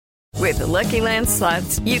With the Lucky Land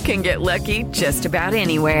Slots, you can get lucky just about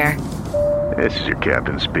anywhere. This is your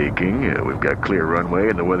captain speaking. We've got clear runway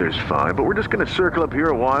and the weather's fine, but we're just going to circle up here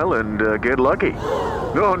a while and get lucky.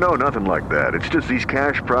 No, nothing like that. It's just these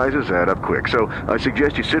cash prizes add up quick. So I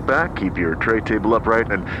suggest you sit back, keep your tray table upright,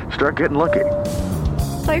 and start getting lucky.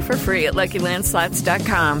 Play for free at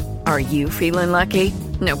LuckyLandSlots.com. Are you feeling lucky?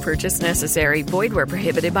 No purchase necessary. Void where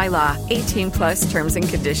prohibited by law. 18 plus terms and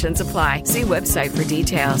conditions apply. See website for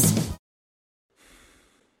details.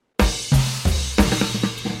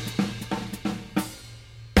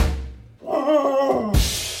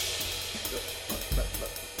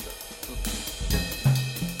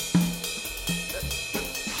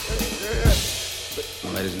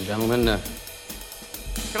 Ladies and gentlemen,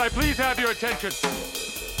 can I please have your attention?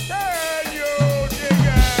 Can you dig it?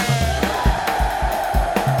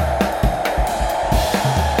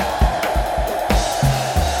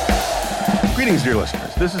 Greetings, dear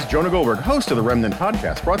listeners. This is Jonah Goldberg, host of the Remnant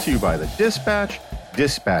Podcast, brought to you by the Dispatch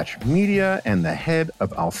Media, and the head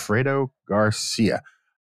of Alfredo Garcia.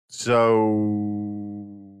 So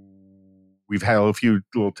we've had a few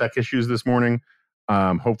little tech issues this morning.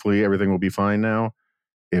 Hopefully everything will be fine now.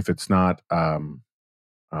 If it's not, I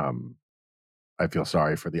feel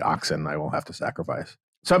sorry for the oxen I will have to sacrifice.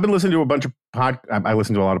 So I've been listening to a bunch of I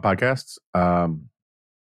listen to a lot of podcasts, and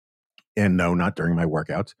no, not during my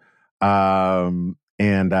workouts. And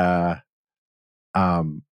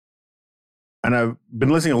I've been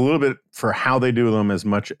listening a little bit for how they do them as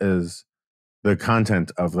much as the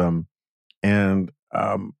content of them. And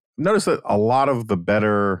notice that a lot of the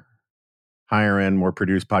better, higher end, more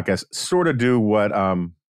produced podcasts sort of do what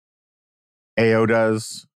AO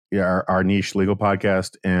does, our niche legal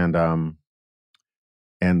podcast, and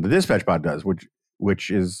the Dispatch Pod does,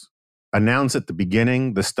 which is announce at the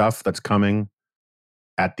beginning the stuff that's coming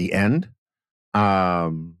at the end.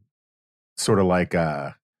 Sort of like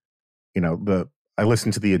I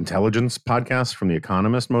listen to the intelligence podcast from The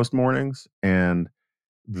Economist most mornings, and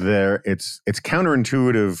it's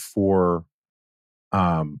counterintuitive for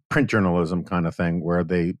print journalism kind of thing, where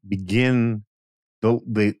they begin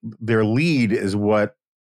their lead is what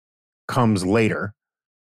comes later,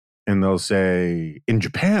 and they'll say, in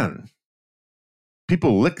Japan,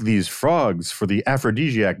 people lick these frogs for the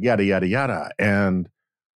aphrodisiac, yada yada yada, and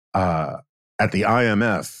at the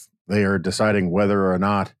IMF they are deciding whether or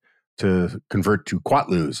not to convert to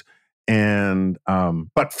quaaludes, and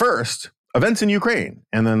but first, events in Ukraine,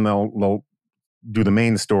 and then they'll do the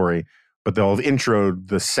main story, but they'll have introed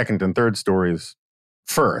the second and third stories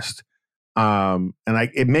first.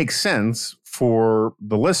 It makes sense for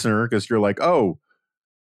the listener, because you're like, oh,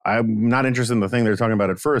 I'm not interested in the thing they're talking about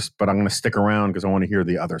at first, but I'm going to stick around because I want to hear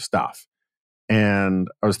the other stuff. And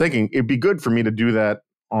I was thinking it'd be good for me to do that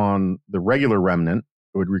on the regular Remnant.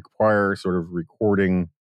 It would require sort of recording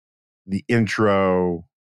the intro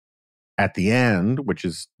at the end, which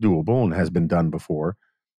is doable and has been done before.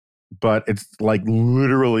 But it's like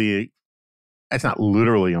it's not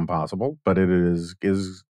literally impossible, but it is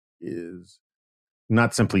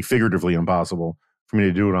not simply figuratively impossible for me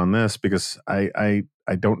to do it on this, because I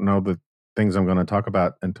don't know the things I'm going to talk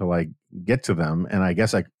about until I get to them. And I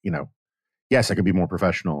guess yes, I could be more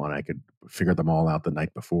professional and I could figure them all out the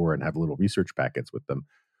night before and have little research packets with them.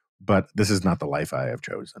 But this is not the life I have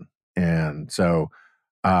chosen. And so,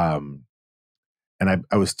 and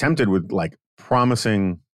I was tempted with like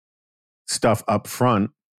promising stuff up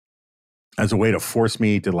front as a way to force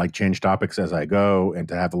me to like change topics as I go and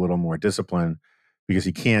to have a little more discipline, because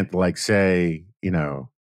you can't like say,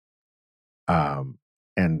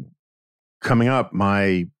 and coming up,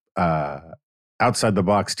 my outside the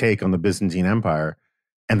box take on the Byzantine Empire,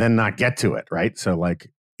 and then not get to it, right? So like,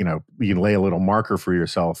 you lay a little marker for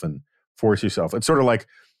yourself and force yourself. It's sort of like,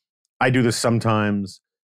 I do this sometimes.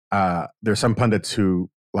 There's some pundits who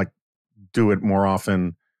like do it more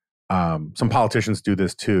often. Some politicians do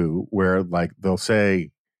this too, where like they'll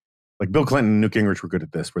say, like Bill Clinton and Newt Gingrich were good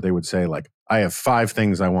at this, where they would say like, I have 5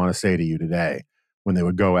 things I want to say to you today, when they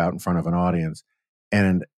would go out in front of an audience.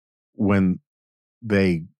 And when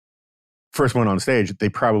they first went on stage, they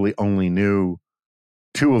probably only knew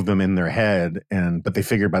 2 of them in their head, but they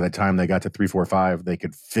figured by the time they got to 3, 4, 5, they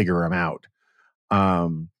could figure them out.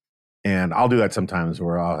 And I'll do that sometimes,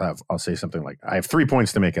 where I'll say something like, I have 3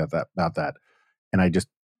 points to make about that. And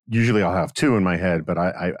usually I'll have 2 in my head, but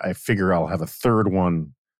I figure I'll have a third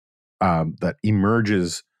one that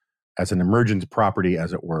emerges as an emergent property,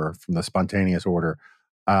 as it were, from the spontaneous order,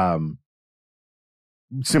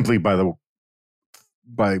 simply by the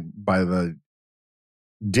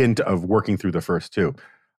dint of working through the first 2.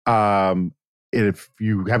 If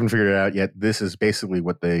you haven't figured it out yet, this is basically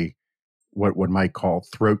what they what one might call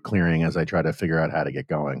throat clearing as I try to figure out how to get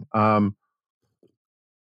going.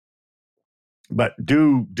 But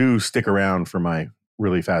do stick around for my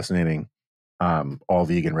really fascinating all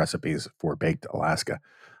vegan recipes for baked Alaska.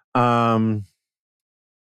 Um,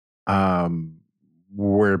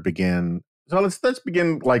 where to begin? So let's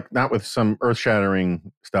begin like not with some earth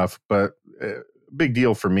shattering stuff, but big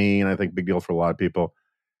deal for me, and I think big deal for a lot of people.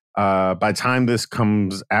 By the time this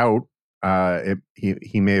comes out,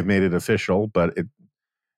 he may have made it official, but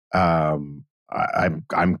I'm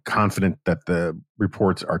confident that the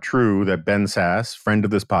reports are true that Ben Sass, friend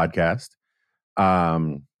of this podcast,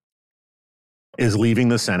 is leaving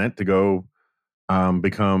the Senate to go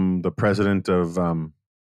become the president of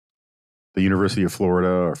the University of Florida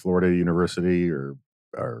or Florida University or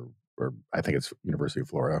I think it's University of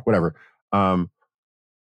Florida, whatever. I'm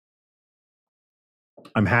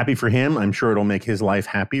happy for him. I'm sure it'll make his life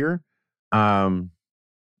happier.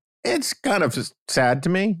 It's kind of just sad to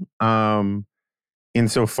me,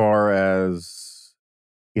 insofar as,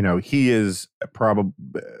 he is probably,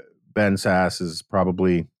 Ben Sass is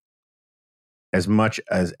probably as much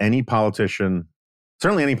as any politician,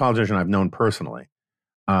 certainly any politician I've known personally,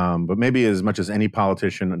 but maybe as much as any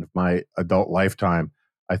politician in my adult lifetime,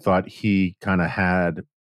 I thought he kind of had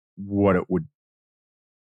what it would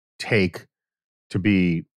take to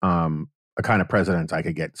be a kind of president I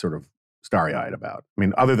could get sort of starry-eyed about. I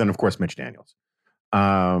mean, other than, of course, Mitch Daniels.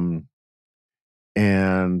 And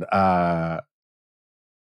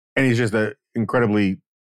he's just an incredibly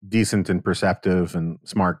decent and perceptive and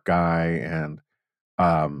smart guy, and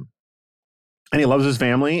he loves his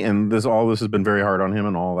family, and all this has been very hard on him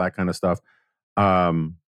and all that kind of stuff.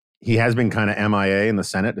 He has been kind of MIA in the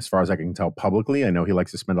Senate, as far as I can tell publicly. I know he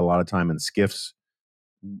likes to spend a lot of time in skiffs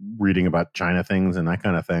reading about China things and that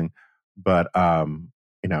kind of thing. But,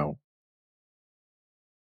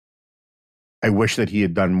 I wish that he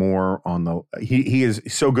had done more on he is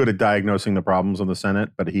so good at diagnosing the problems of the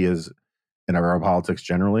Senate, but he is in our politics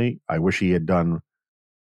generally. I wish he had done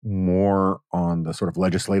more on the sort of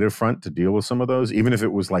legislative front to deal with some of those, even if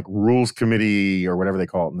it was like rules committee or whatever they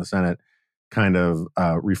call it in the Senate kind of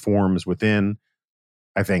reforms within.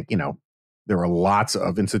 I think, there are lots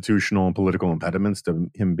of institutional and political impediments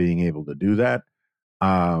to him being able to do that.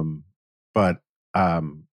 But I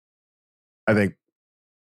think,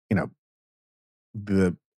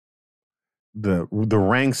 the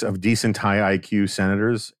ranks of decent high IQ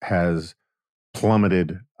senators has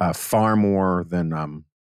plummeted far more than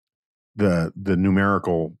the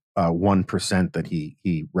numerical 1% that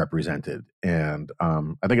he represented, and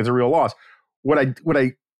I think it's a real loss. What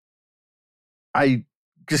I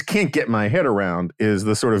just can't get my head around is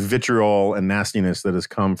the sort of vitriol and nastiness that has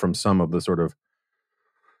come from some of the sort of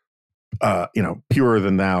purer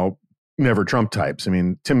than thou, never Trump types. I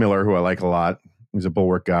mean, Tim Miller, who I like a lot, he's a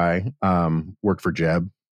bulwark guy, worked for Jeb,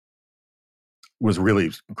 was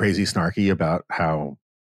really crazy snarky about how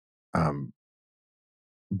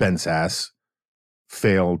Ben Sass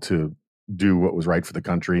failed to do what was right for the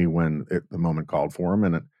country when the moment called for him,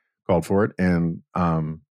 and it called for it. And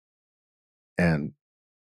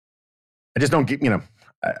I just don't get,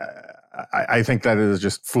 I think that is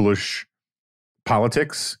just foolish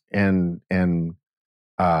politics and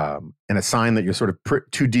a sign that you're sort of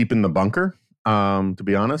too deep in the bunker, to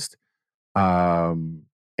be honest. Yeah.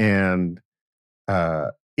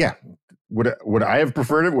 Would I have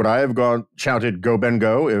preferred it? Would I have shouted "Go Ben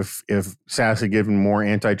Go" if Sass had given more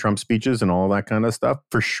anti-Trump speeches and all that kind of stuff?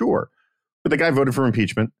 For sure. But the guy voted for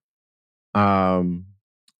impeachment. The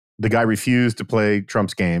guy refused to play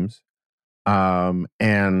Trump's games.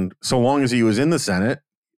 And so long as he was in the Senate,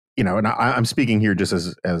 and I'm speaking here just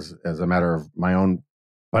as a matter of my own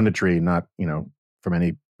punditry, not from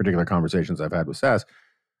any particular conversations I've had with Sass.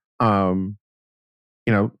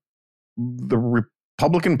 The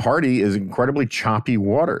Republican Party is incredibly choppy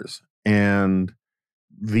waters, and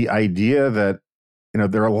the idea that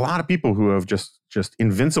there are a lot of people who have just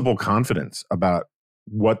invincible confidence about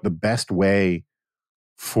what the best way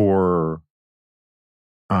for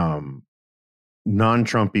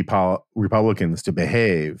non-Trumpy Republicans to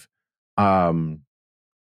behave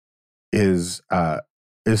is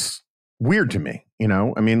weird to me.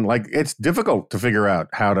 I mean, like, it's difficult to figure out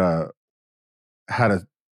how to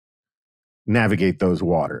navigate those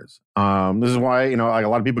waters. This is why, like, a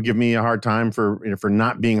lot of people give me a hard time for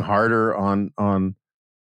not being harder on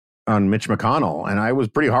Mitch McConnell, and I was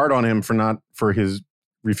pretty hard on him for his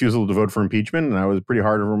refusal to vote for impeachment, and I was pretty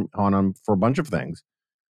hard on him for a bunch of things.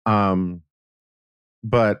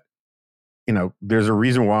 But there's a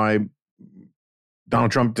reason why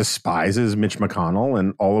Donald Trump despises Mitch McConnell,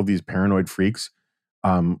 and all of these paranoid freaks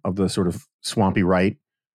of the sort of swampy right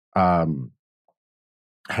um,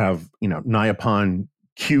 have, nigh upon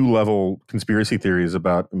Q level conspiracy theories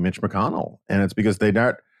about Mitch McConnell, and it's because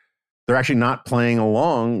they're actually not playing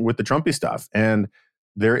along with the Trumpy stuff, and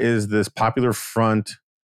there is this popular front,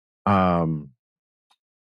 um,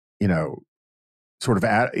 sort of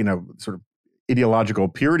ideological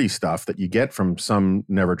purity stuff that you get from some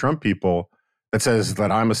Never Trump people that says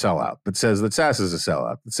that I'm a sellout, that says that Sass is a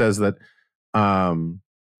sellout, that says that um,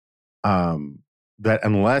 that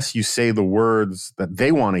unless you say the words that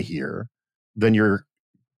they want to hear, then you're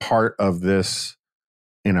part of this,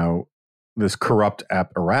 this corrupt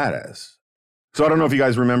apparatus. So I don't know if you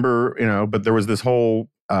guys remember, but there was this whole,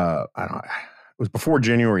 I don't know, it was before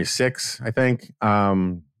January 6th, I think.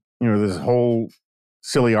 This whole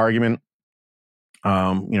silly argument.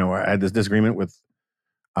 I had this disagreement with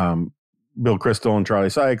Bill Kristol and Charlie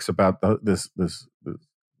Sykes about this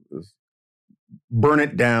burn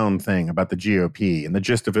it down thing about the GOP, and the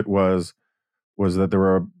gist of it was that there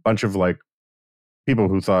were a bunch of people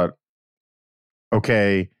who thought,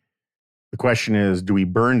 okay, the question is, do we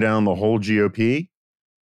burn down the whole GOP,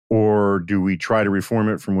 or do we try to reform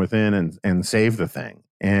it from within and save the thing?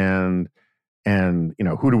 And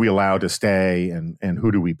who do we allow to stay, and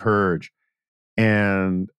who do we purge?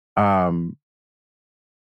 And the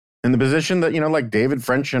position that, like David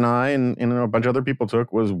French and I and a bunch of other people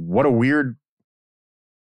took was, what a weird,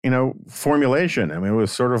 formulation. I mean, it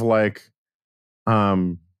was sort of like,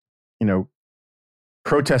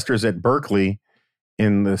 protesters at Berkeley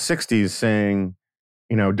in the 60s saying,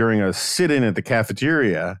 during a sit-in at the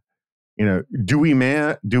cafeteria, do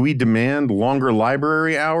we demand longer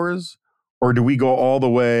library hours, or do we go all the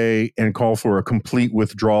way and call for a complete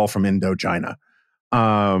withdrawal from Indochina?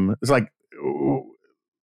 It's like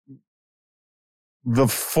the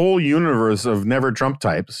full universe of Never Trump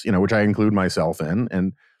types, which I include myself in,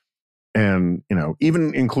 and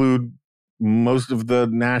even include most of the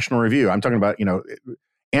National Review. I'm talking about,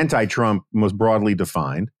 anti-Trump most broadly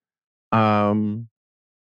defined. Don't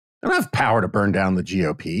have power to burn down the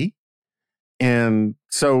GOP. And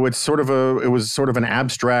so it was sort of an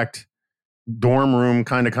abstract dorm room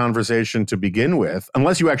kind of conversation to begin with,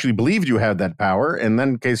 unless you actually believed you had that power. And then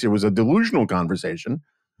in case it was a delusional conversation.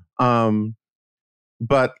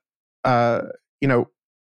 But that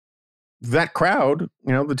crowd,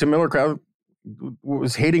 the Tim Miller crowd,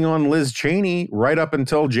 was hating on Liz Cheney right up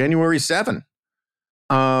until January 7.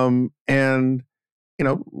 Liz,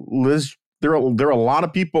 there are a lot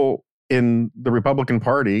of people in the Republican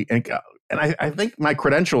Party, and I think my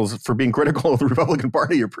credentials for being critical of the Republican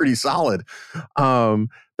Party are pretty solid. There are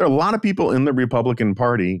a lot of people in the Republican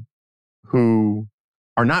Party who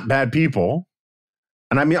are not bad people.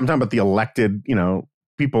 And I'm talking about the elected,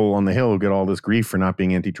 people on the Hill who get all this grief for not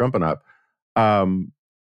being anti-Trump enough.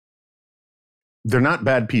 They're not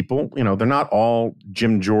bad people. They're not all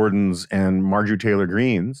Jim Jordans and Marjorie Taylor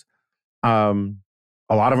Greens. A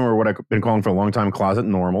lot of them are what I've been calling for a long time closet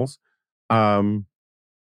normals. And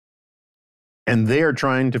they are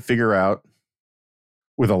trying to figure out,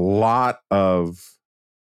 with a lot of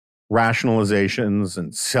rationalizations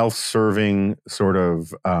and self-serving sort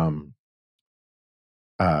of,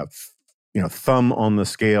 thumb on the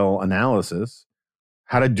scale analysis,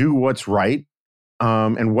 how to do what's right,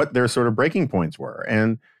 and what their sort of breaking points were.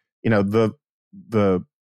 And, the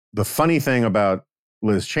funny thing about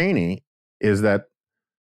Liz Cheney is that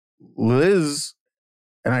Liz,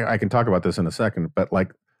 and I can talk about this in a second, but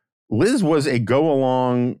Liz was a go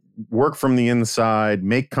along, work from the inside,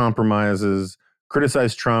 make compromises,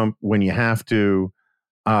 criticize Trump when you have to,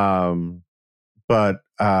 but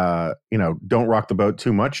don't rock the boat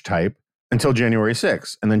too much type until January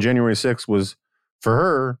 6th. And then January 6th was, for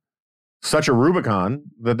her, such a Rubicon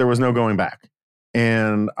that there was no going back.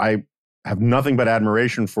 And I have nothing but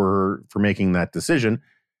admiration for her for making that decision.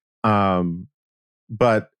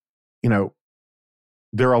 But,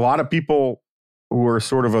 there are a lot of people who are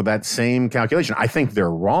sort of that same calculation. I think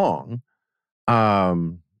they're wrong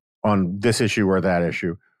on this issue or that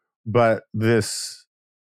issue. But this,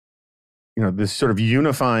 this sort of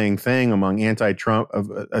unifying thing among anti-Trump, of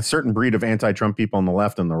a certain breed of anti-Trump people on the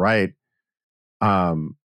left and the right,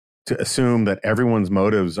 to assume that everyone's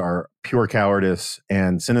motives are pure cowardice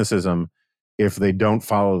and cynicism if they don't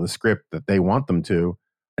follow the script that they want them to,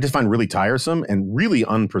 I just find really tiresome and really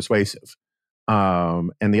unpersuasive.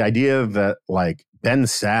 And the idea that Ben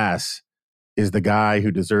Sass is the guy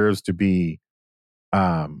who deserves to be,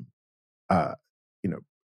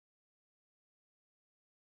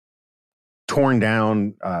 torn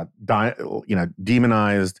down,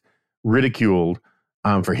 demonized, ridiculed,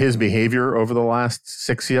 for his behavior over the last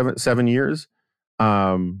 6, 7 years.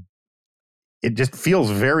 it just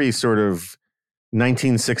feels very sort of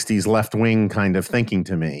 1960s left wing kind of thinking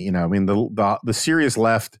to me. I mean, the serious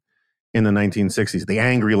left in the 1960s, the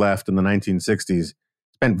angry left in the 1960s,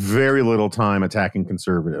 spent very little time attacking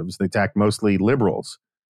conservatives. They attacked mostly liberals.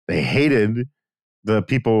 They hated the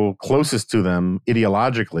people closest to them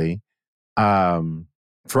ideologically,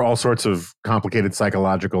 for all sorts of complicated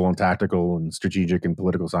psychological and tactical and strategic and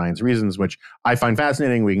political science reasons, which I find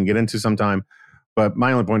fascinating. We can get into sometime. But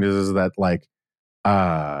my only point is that, like,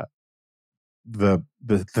 the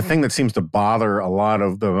thing that seems to bother a lot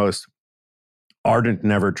of the most ardent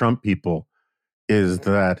never Trump people is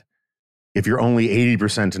that if you're only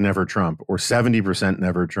 80% never Trump or 70%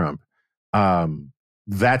 never Trump,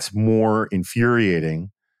 that's more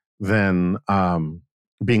infuriating than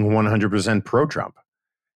being 100% pro Trump.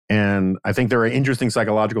 And I think there are interesting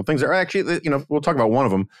psychological things. There are actually, we'll talk about one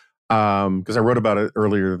of them because I wrote about it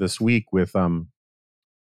earlier this week with my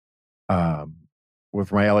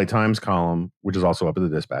LA Times column, which is also up at the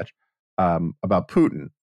Dispatch, about Putin.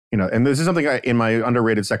 And this is something in my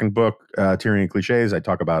underrated second book, Tyranny and Cliches, I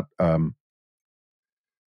talk about. I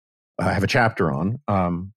have a chapter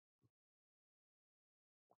on.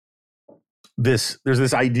 There's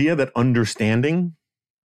this idea that understanding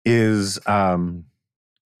is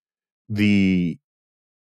the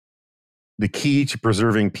key to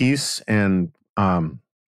preserving peace and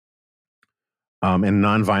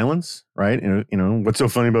nonviolence, right? What's so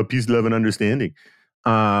funny about peace, love, and understanding?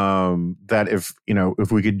 That if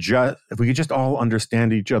we could just all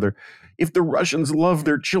understand each other, if the Russians love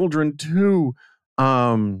their children too,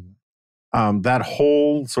 that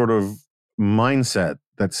whole sort of mindset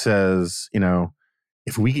that says,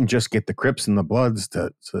 if we can just get the Crips and the Bloods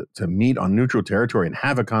to meet on neutral territory and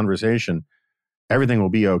have a conversation, everything will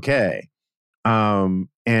be okay. And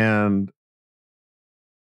I'm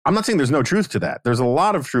not saying there's no truth to that. There's a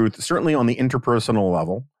lot of truth, certainly on the interpersonal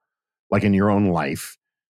level, like in your own life,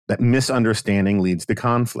 that misunderstanding leads to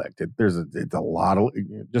conflict. It's a lot of,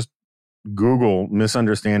 just Google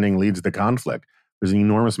misunderstanding leads to conflict. There's an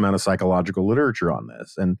enormous amount of psychological literature on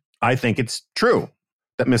this. And I think it's true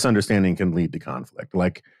that misunderstanding can lead to conflict.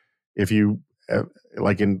 Like if you,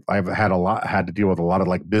 I've had to deal with a lot of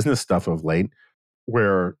like business stuff of late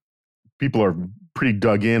where people are pretty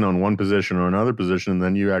dug in on one position or another position, and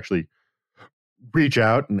then you actually reach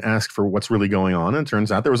out and ask for what's really going on. And it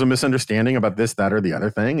turns out there was a misunderstanding about this, that, or the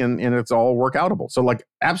other thing, and it's all workoutable. So like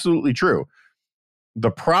absolutely true.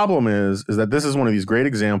 The problem is that this is one of these great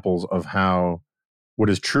examples of how what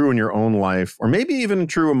is true in your own life, or maybe even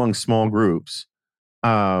true among small groups,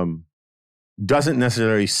 doesn't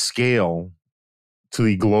necessarily scale to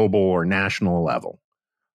the global or national level.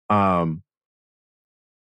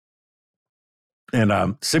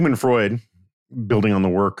 And Sigmund Freud, building on the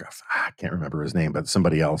work of, I can't remember his name, but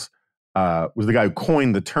somebody else, was the guy who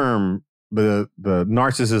coined the term, the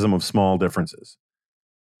narcissism of small differences.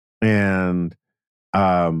 And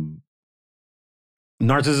narcissism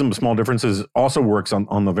of small differences also works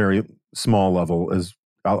on the very small level, as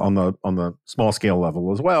on the small scale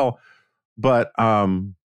level as well. But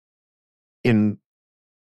in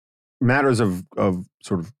matters of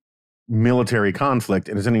sort of military conflict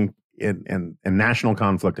and national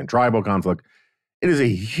conflict and tribal conflict, it is a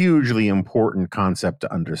hugely important concept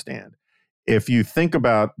to understand. If you think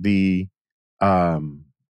about the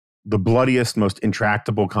bloodiest, most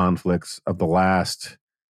intractable conflicts of the last,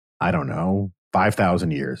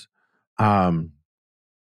 5,000 years,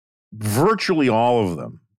 virtually all of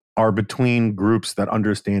them are between groups that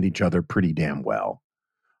understand each other pretty damn well.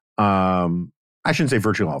 I shouldn't say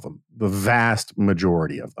virtually all of them. The vast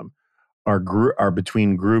majority of them are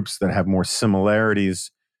between groups that have more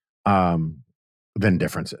similarities than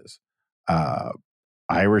differences.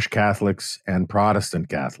 Irish Catholics and Protestant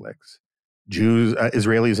Catholics, Jews,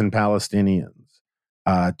 Israelis and Palestinians,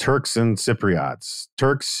 Turks and Cypriots,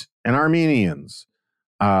 Turks and Armenians,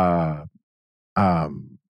 all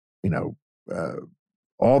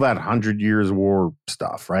that 100 Years War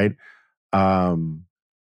stuff, right? The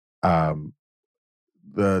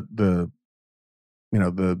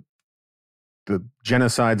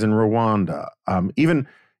genocides in Rwanda. Even,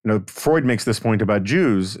 Freud makes this point about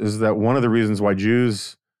Jews, is that one of the reasons why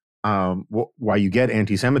Jews, why you get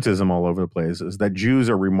anti-Semitism all over the place, is that Jews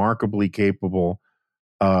are remarkably capable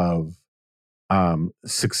of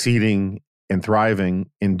succeeding and thriving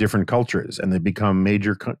in different cultures, and they become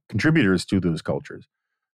major contributors to those cultures.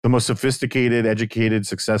 The most sophisticated, educated,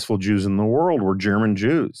 successful Jews in the world were German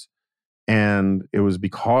Jews. And it was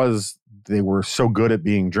because they were so good at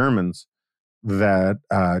being Germans that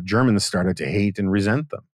Germans started to hate and resent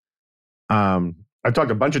them. I've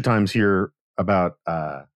talked a bunch of times here about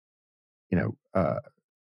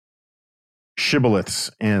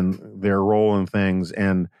shibboleths and their role in things,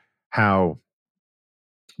 and how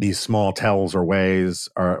these small tells are ways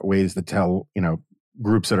that tell,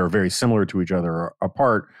 groups that are very similar to each other are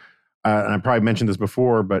apart. And I probably mentioned this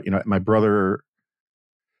before, but at my brother's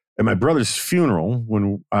funeral,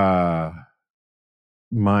 when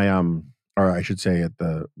or I should say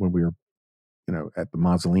when we were, at the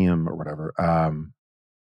mausoleum or whatever,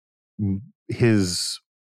 his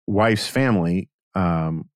wife's family,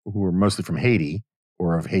 who were mostly from Haiti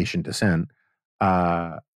or of Haitian descent,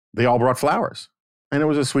 they all brought flowers. And it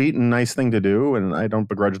was a sweet and nice thing to do, and I don't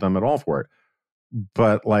begrudge them at all for it.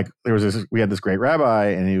 But we had this great rabbi,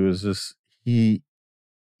 and he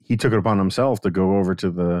took it upon himself to go over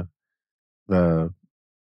to to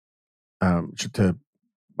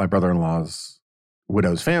my brother-in-law's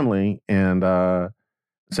widow's family and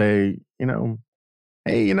say,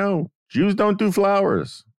 hey, Jews don't do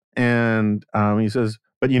flowers. And he says,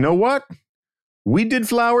 but you know what? We did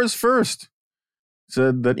flowers first.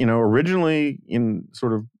 Said that, originally in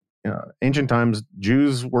sort of ancient times,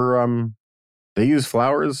 Jews were, they used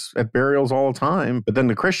flowers at burials all the time. But then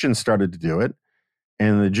the Christians started to do it.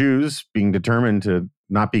 And the Jews, being determined to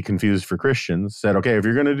not be confused for Christians, said, okay, if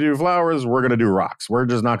you're going to do flowers, we're going to do rocks. We're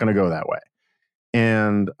just not going to go that way.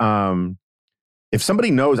 And if somebody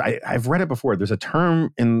knows, I've read it before. There's a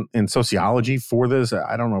term in sociology for this.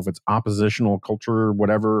 I don't know if it's oppositional culture or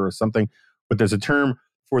whatever or something, but there's a term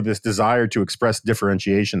for this desire to express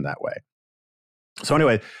differentiation that way. So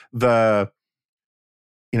anyway, Putin,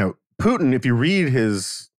 if you read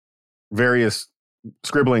his various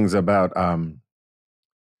scribblings about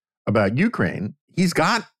Ukraine, he's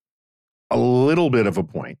got a little bit of a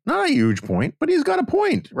point. Not a huge point, but he's got a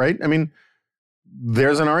point, right? I mean,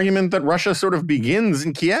 there's an argument that Russia sort of begins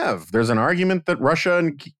in Kiev. There's an argument that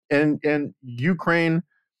Russia and Ukraine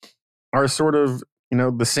are sort of,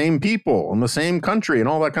 the same people and the same country and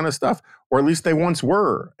all that kind of stuff, or at least they once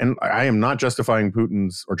were. And I am not justifying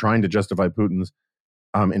Putin's or trying to justify Putin's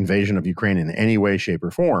invasion of Ukraine in any way, shape, or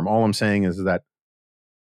form. All I'm saying is that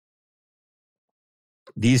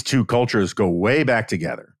these two cultures go way back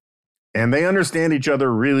together, and they understand each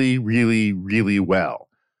other really, really, really well.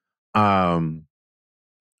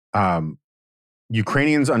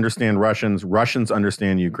 Ukrainians understand Russians. Russians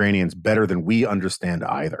understand Ukrainians better than we understand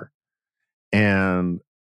either. And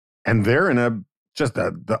they're in the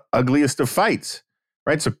ugliest of fights,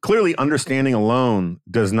 right? So clearly understanding alone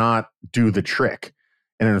does not do the trick.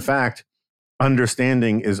 And in fact,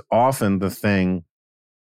 understanding is often the thing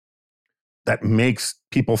that makes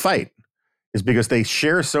people fight, is because they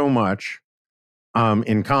share so much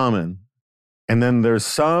in common. And then there's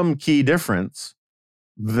some key difference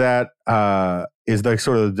that is the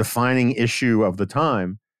sort of defining issue of the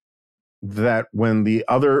time, that when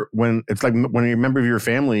it's like when a member of your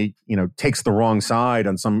family, takes the wrong side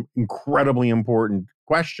on some incredibly important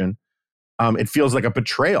question, it feels like a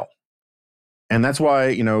betrayal. And that's why,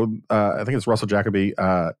 I think it's Russell Jacoby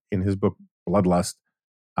in his book, Bloodlust,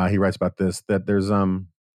 he writes about this, that there's, that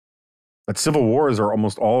civil wars are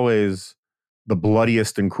almost always the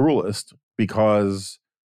bloodiest and cruelest, because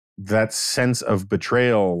that sense of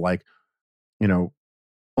betrayal, like,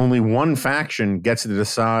 only one faction gets to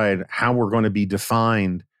decide how we're going to be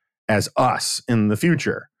defined as us in the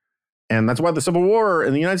future. And that's why the Civil War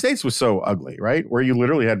in the United States was so ugly, right? Where you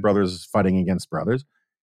literally had brothers fighting against brothers.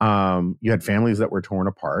 You had families that were torn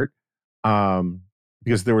apart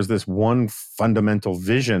because there was this one fundamental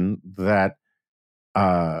vision that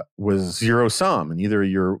was zero sum, and either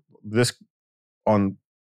you're this on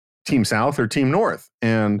Team South or Team North.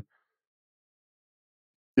 And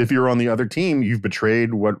if you're on the other team, you've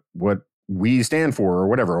betrayed what we stand for, or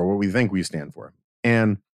whatever, or what we think we stand for.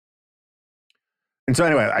 And so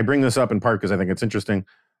anyway, I bring this up in part because I think it's interesting.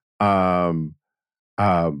 The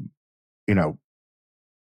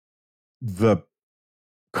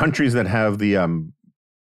countries that have the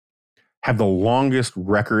longest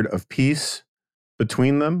record of peace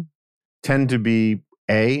between them tend to be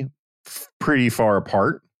pretty far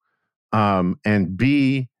apart, and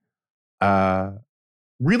B,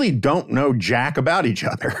 really don't know jack about each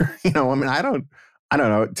other. I mean, I don't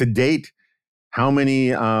know. To date, how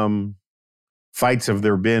many fights have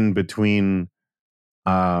there been between,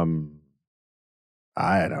 I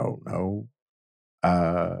don't know,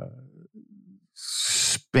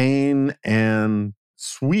 Spain and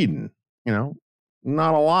Sweden?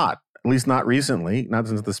 Not a lot, at least not recently, not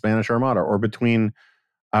since the Spanish Armada, or between,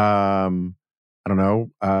 I don't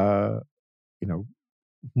know,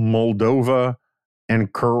 Moldova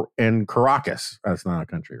and Caracas. That's not a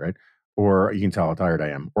country, right? or you can tell how tired I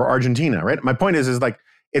am, or Argentina, right? My point is like,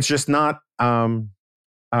 it's just not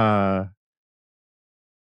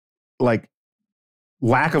like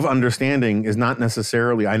lack of understanding is not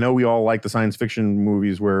necessarily, I know we all like the science fiction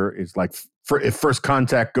movies where it's like, if first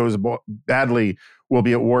contact goes badly, we'll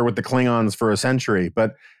be at war with the Klingons for a century,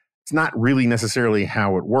 but it's not really necessarily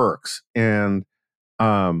how it works. And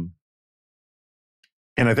I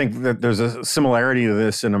think that there's a similarity to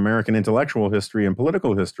this in American intellectual history and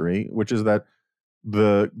political history, which is that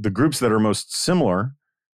the groups that are most similar,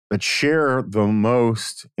 that share the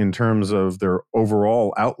most in terms of their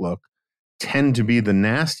overall outlook, tend to be the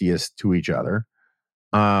nastiest to each other,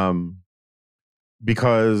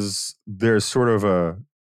 because there's sort of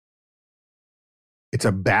it's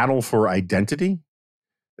a battle for identity.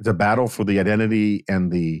 It's a battle for the identity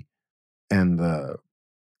and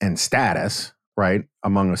status, right,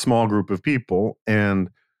 among a small group of people, and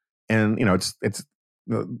it's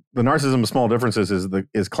the narcissism of small differences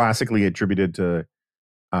is classically attributed to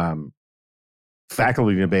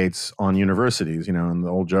faculty debates on universities, and the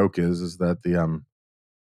old joke is that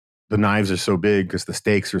the knives are so big because the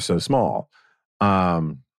stakes are so small.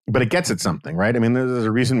 But it gets at something, right? I mean, there's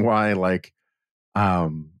a reason why, like,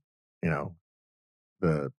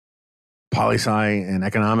 the poli-sci and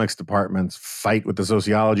economics departments fight with the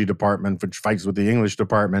sociology department, which fights with the English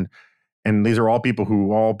department. And these are all people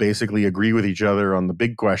who all basically agree with each other on the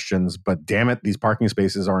big questions, but damn it, these parking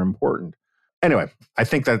spaces are important. Anyway, I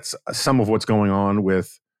think that's some of what's going on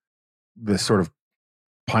with this sort of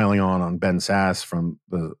piling on Ben Sass from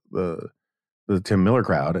the Tim Miller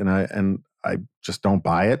crowd, and I just don't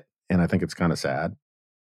buy it, and I think it's kind of sad.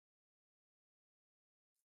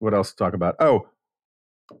 What else to talk about? Oh,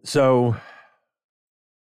 so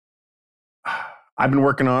I've been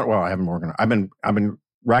working on. Well, I haven't been working on. I've been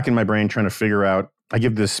racking my brain trying to figure out. I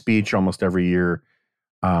give this speech almost every year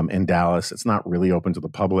in Dallas. It's not really open to the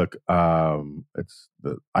public. I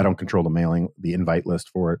don't control the invite list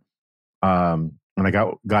for it. And I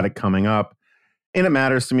got it coming up, and it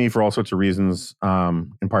matters to me for all sorts of reasons.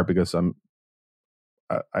 In part because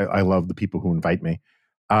I love the people who invite me,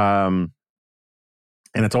 and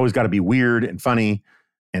it's always got to be weird and funny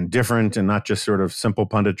and different, and not just sort of simple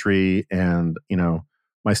punditry. And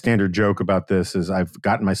my standard joke about this is I've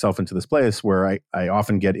gotten myself into this place where I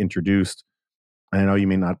often get introduced. And I know you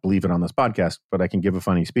may not believe it on this podcast, but I can give a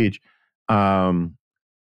funny speech. I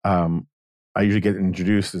usually get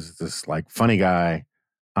introduced as this like funny guy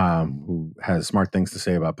who has smart things to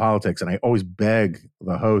say about politics. And I always beg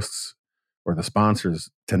the hosts or the sponsors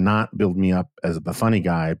to not build me up as the funny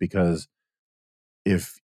guy, because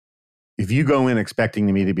if you go in expecting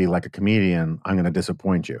me to be like a comedian, I'm going to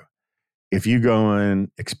disappoint you. If you go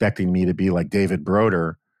in expecting me to be like David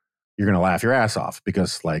Broder, you're going to laugh your ass off,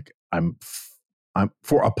 because like I'm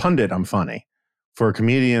for a pundit, I'm funny. For a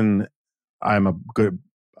comedian, I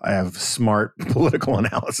have smart political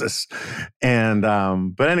analysis. And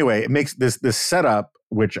but anyway, it makes this setup,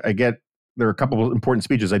 which I get. There are a couple of important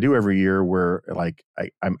speeches I do every year where like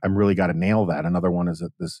I'm really got to nail that. Another one is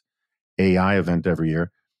at this AI event every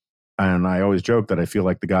year, and I always joke that I feel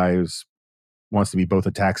like the guy who wants to be both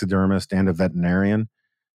a taxidermist and a veterinarian,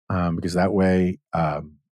 because that way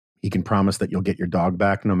he can promise that you'll get your dog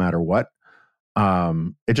back no matter what.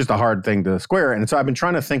 It's just a hard thing to square. And so I've been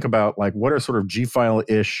trying to think about like what are sort of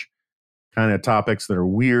G-file-ish kind of topics that are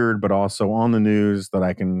weird, but also on the news that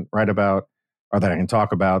I can write about or that I can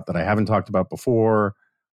talk about that I haven't talked about before.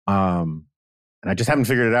 And I just haven't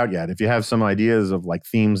figured it out yet. If you have some ideas of like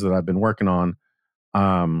themes that I've been working on,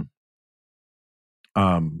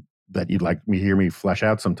 that you'd like me to hear me flesh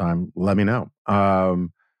out sometime, let me know.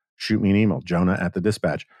 Shoot me an email,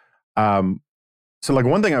 Jonah@thedispatch. So like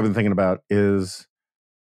one thing I've been thinking about is,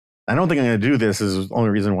 I don't think I'm going to do this, is the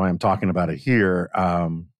only reason why I'm talking about it here,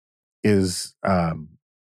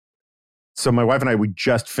 so my wife and I, we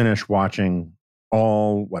just finished watching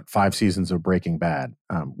all 5 seasons of Breaking Bad,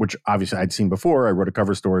 which obviously I'd seen before. I wrote a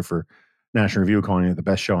cover story for National Review calling it the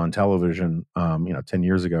best show on television, 10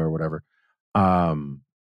 years ago or whatever. I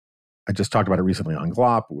just talked about it recently on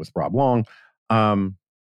Glop with Rob Long.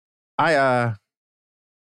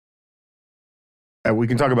 We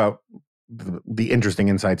can talk about the interesting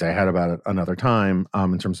insights I had about it another time,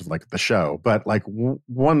 in terms of like the show. But like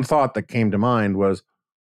one thought that came to mind was,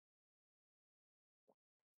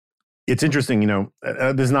 it's interesting,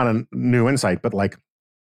 this is not a new insight, but like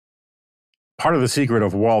part of the secret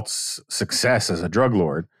of Walt's success as a drug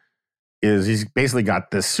lord is he's basically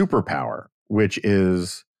got this superpower, which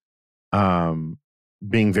is being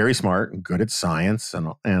very smart and good at science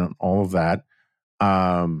and all of that.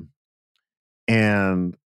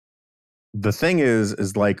 And the thing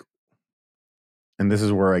is like and this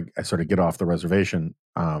is where I sort of get off the reservation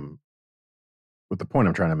with the point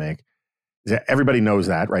I'm trying to make, is that everybody knows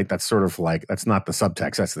that, right? That's sort of like, that's not the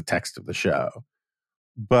subtext, that's the text of the show.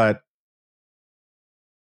 But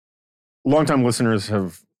longtime listeners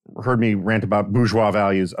have heard me rant about bourgeois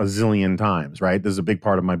values a zillion times, right? This is a big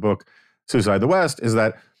part of my book, Suicide the West, is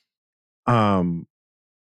that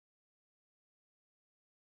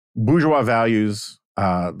bourgeois values,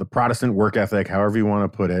 the Protestant work ethic, however you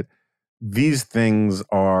want to put it, these things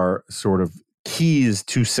are sort of keys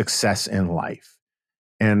to success in life.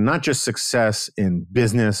 And not just success in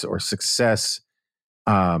business or success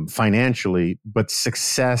financially, but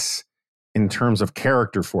success in terms of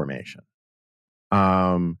character formation.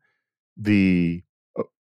 The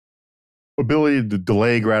ability to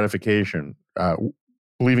delay gratification,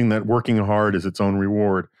 believing that working hard is its own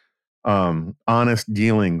reward, honest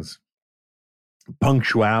dealings,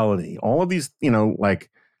 punctuality, all of these,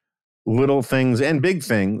 like little things and big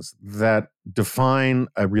things that define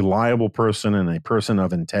a reliable person and a person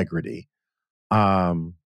of integrity.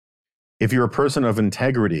 If you're a person of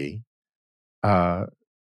integrity,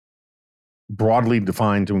 broadly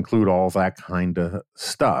defined to include all that kind of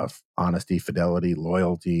stuff, honesty, fidelity,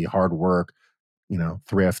 loyalty, hard work,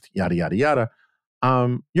 thrift, yada, yada, yada,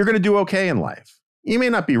 you're going to do okay in life. You may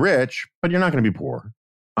not be rich, but you're not going to be poor.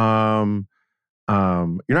 You're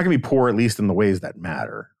not going to be poor, at least in the ways that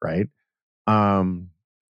matter, right?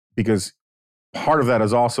 Because part of that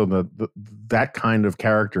is also that kind of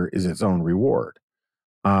character is its own reward.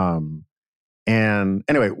 And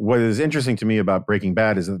anyway, what is interesting to me about Breaking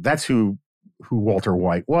Bad is that that's who Walter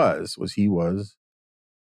White was he was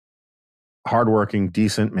hardworking,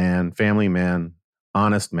 decent man, family man,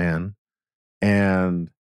 honest man. And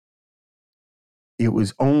it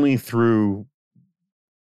was only through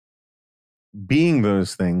being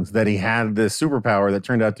those things that he had this superpower that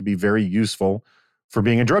turned out to be very useful for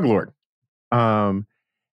being a drug lord.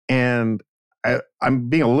 And I'm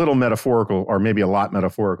being a little metaphorical, or maybe a lot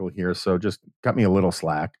metaphorical here, so just cut me a little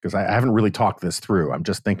slack, because I haven't really talked this through. I'm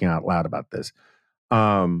just thinking out loud about this.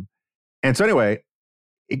 And so anyway,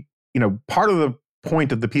 part of the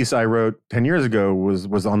point of the piece I wrote 10 years ago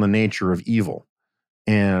was on the nature of evil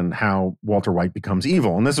and how Walter White becomes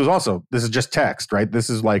evil. And this is just text, right? This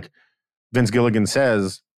is like Vince Gilligan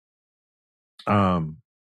says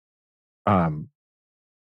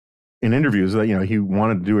in interviews that, he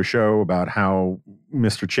wanted to do a show about how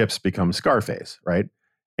Mr. Chips becomes Scarface, right?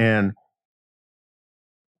 And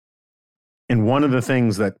one of the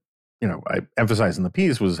things that, I emphasized in the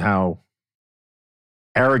piece was how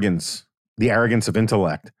the arrogance of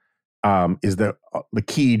intellect, is the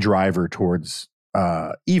key driver towards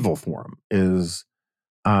evil for him. Is,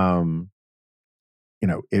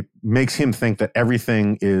 it makes him think that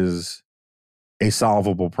everything is a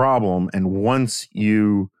solvable problem, and once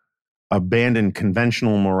you abandon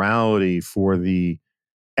conventional morality for the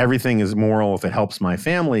everything is moral if it helps my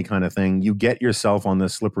family kind of thing, you get yourself on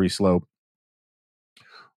this slippery slope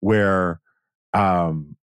where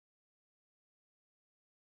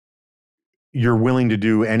you're willing to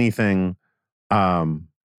do anything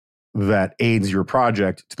that aids your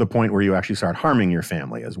project, to the point where you actually start harming your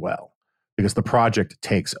family as well, because the project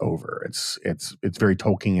takes over. It's very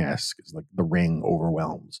Tolkien-esque. It's like the ring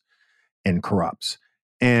overwhelms and corrupts.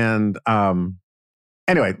 And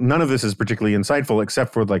anyway, none of this is particularly insightful,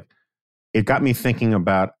 except for it got me thinking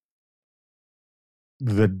about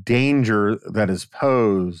the danger that is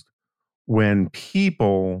posed when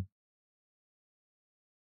people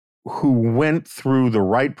who went through the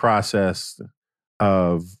right process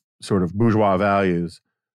of sort of bourgeois values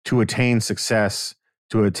to attain success,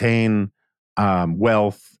 to attain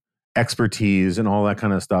wealth, expertise, and all that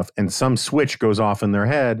kind of stuff, and some switch goes off in their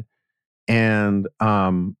head, and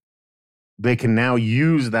they can now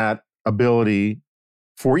use that ability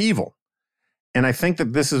for evil. And I think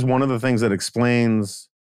that this is one of the things that explains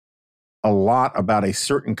a lot about a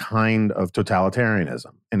certain kind of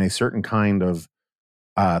totalitarianism and a certain kind of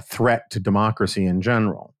threat to democracy in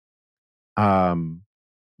general.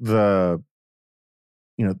 The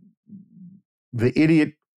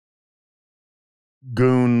idiot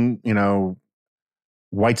goon,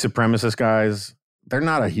 white supremacist guys, they're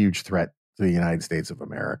not a huge threat to the United States of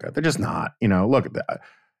America. They're just not. Look,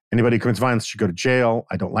 anybody who commits violence should go to jail.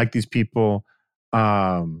 I don't like these people.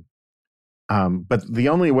 But the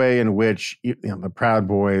only way in which the Proud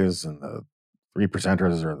Boys and the Three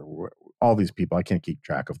Percenters, or all these people, I can't keep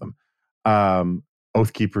track of them,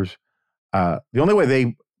 Oath Keepers, the only way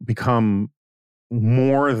they become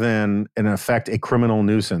more than, in effect, a criminal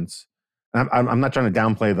nuisance. And I'm not trying to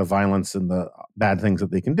downplay the violence and the bad things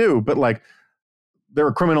that they can do, but they're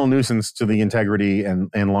a criminal nuisance to the integrity and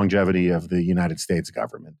longevity of the United States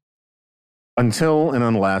government. Until and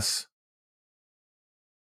unless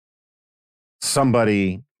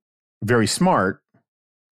somebody very smart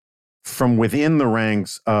from within the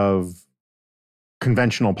ranks of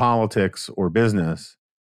conventional politics or business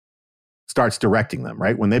starts directing them,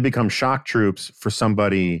 right? When they become shock troops for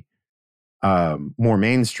somebody more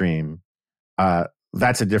mainstream,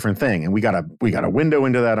 that's a different thing. And we got a window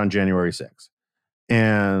into that on January 6th.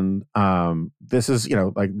 And this is,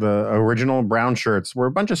 like the original brown shirts were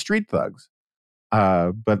a bunch of street thugs.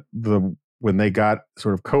 But when they got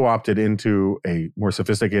sort of co-opted into a more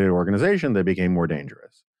sophisticated organization, they became more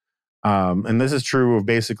dangerous. And this is true of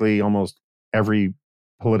basically almost every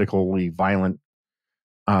politically violent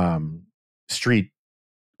street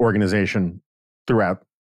organization throughout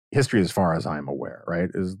history, as far as I'm aware, right?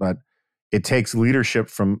 Is that it takes leadership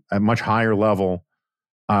from a much higher level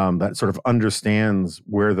that sort of understands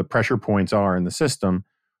where the pressure points are in the system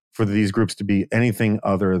for these groups to be anything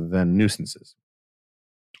other than nuisances.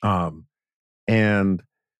 And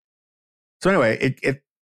so anyway, it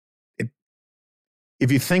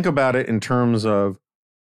if you think about it in terms of,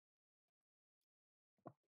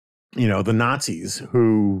 the Nazis,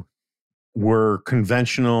 who were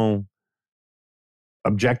conventional,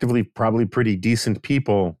 objectively probably pretty decent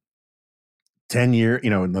people 10 year,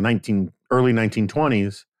 in the early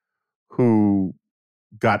 1920s, who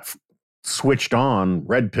got switched on,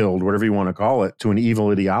 red pilled, whatever you want to call it, to an evil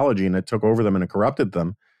ideology, and it took over them and it corrupted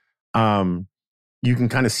them. You can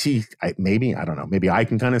kind of see, maybe I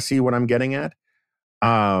can kind of see what I'm getting at.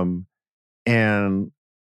 And I'm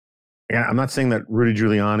not saying that Rudy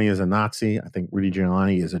Giuliani is a Nazi. I think Rudy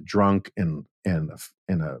Giuliani is a drunk and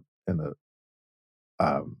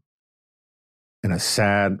a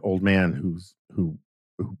sad old man who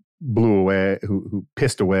blew away, who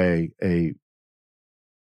pissed away a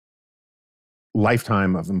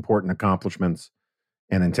lifetime of important accomplishments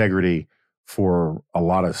and integrity for a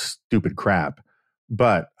lot of stupid crap.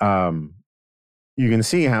 But you can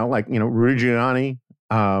see how, Rudy Giuliani,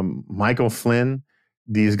 Michael Flynn,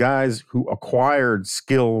 these guys who acquired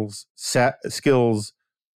skills,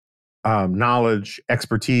 knowledge,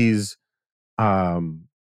 expertise,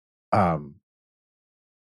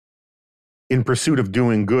 in pursuit of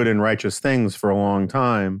doing good and righteous things for a long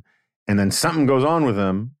time, and then something goes on with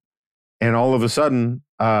them, and all of a sudden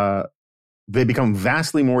they become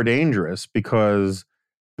vastly more dangerous because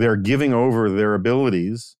they're giving over their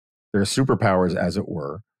abilities, their superpowers, as it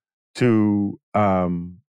were, to,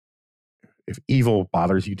 if evil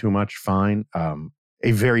bothers you too much, fine,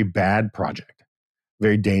 a very bad project,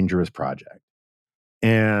 very dangerous project.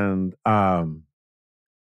 And I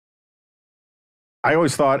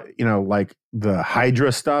always thought, like the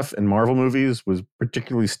Hydra stuff in Marvel movies was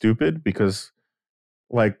particularly stupid because,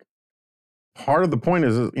 like, part of the point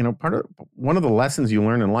is, one of the lessons you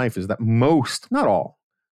learn in life is that not all,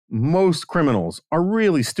 most criminals are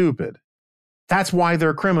really stupid. That's why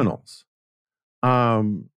they're criminals.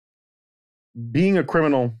 Being a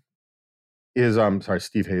criminal is, sorry,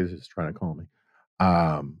 Steve Hayes is trying to call me,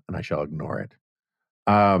 and I shall ignore it.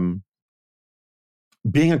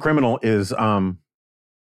 Being a criminal is a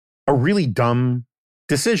really dumb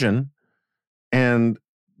decision, and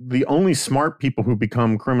the only smart people who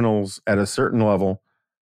become criminals at a certain level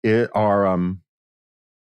are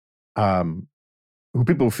who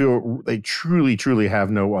people feel they truly, truly have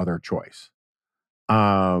no other choice.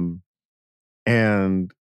 And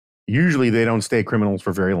usually they don't stay criminals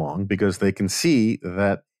for very long because they can see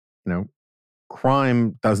that,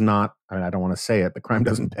 crime does not, I don't want to say it, but crime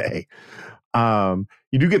doesn't pay.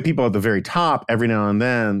 You do get people at the very top every now and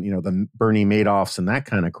then, the Bernie Madoffs and that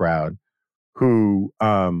kind of crowd who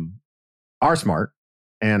are smart,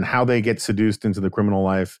 and how they get seduced into the criminal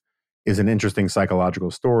life is an interesting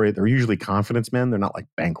psychological story. They're usually confidence men. They're not like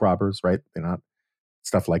bank robbers, right? They're not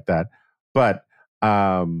stuff like that. But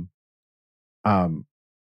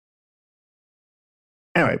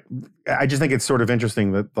anyway, I just think it's sort of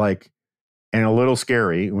interesting that, like, and a little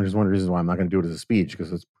scary, which is one of the reasons why I'm not going to do it as a speech,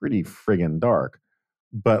 because it's pretty friggin' dark.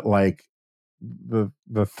 But, like, the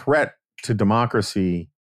threat to democracy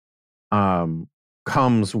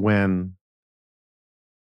comes when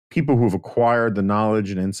people who've acquired the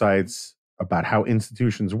knowledge and insights about how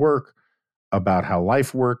institutions work, about how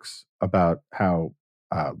life works, about how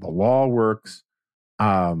the law works,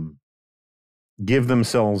 give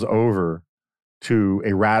themselves over to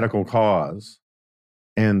a radical cause,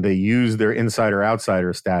 and they use their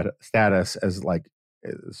insider-outsider status as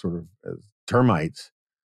sort of as termites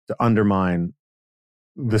to undermine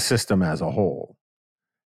the system as a whole.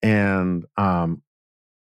 And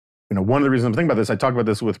one of the reasons I'm thinking about this, I talked about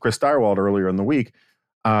this with Chris Steyerwald earlier in the week.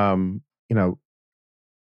 I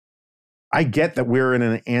get that we're in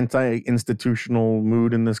an anti-institutional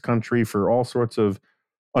mood in this country for all sorts of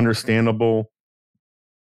understandable,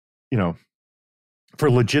 for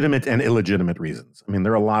legitimate and illegitimate reasons. I mean,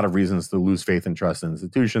 there are a lot of reasons to lose faith and trust in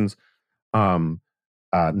institutions.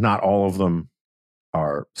 Not all of them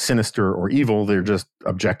are sinister or evil. They're just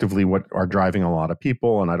objectively what are driving a lot of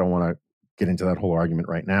people. And I don't want to get into that whole argument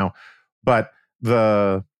right now. But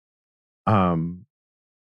the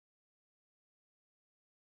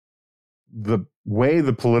way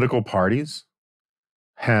the political parties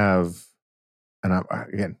have, and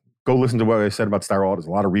again, go listen to what I said about Steyerwald. There's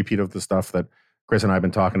a lot of repeat of the stuff that Chris and I have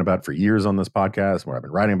been talking about for years on this podcast, what I've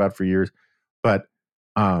been writing about for years. But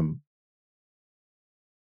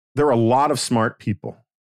there are a lot of smart people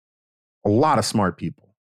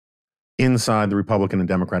inside the Republican and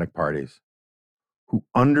Democratic parties who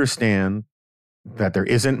understand that there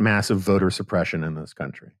isn't massive voter suppression in this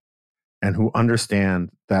country and who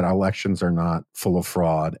understand that elections are not full of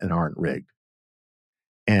fraud and aren't rigged.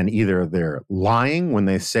 And either they're lying when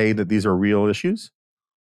they say that these are real issues,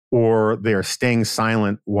 or they're staying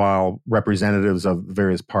silent while representatives of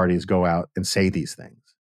various parties go out and say these things.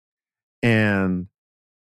 And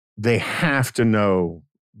they have to know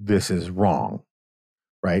this is wrong,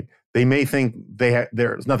 right? They may think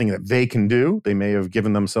there's nothing that they can do. They may have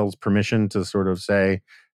given themselves permission to sort of say,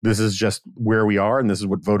 this is just where we are, and this is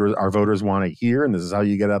what our voters want to hear, and this is how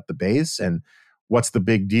you get up the base, and what's the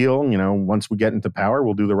big deal? Once we get into power,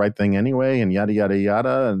 we'll do the right thing anyway, and yada, yada,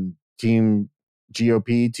 yada, and team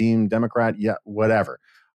GOP, team Democrat, yeah, whatever.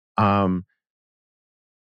 The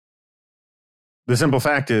simple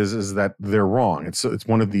fact is that they're wrong. It's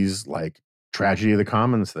one of these like tragedy of the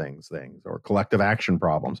commons things, or collective action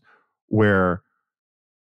problems, where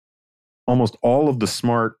almost all of the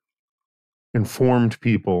smart, informed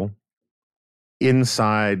people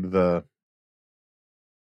inside the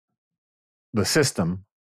system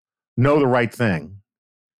know the right thing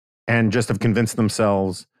and just have convinced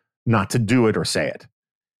themselves not to do it or say it.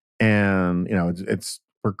 And,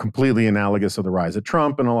 we're completely analogous of the rise of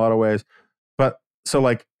Trump in a lot of ways. But so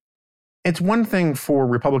it's one thing for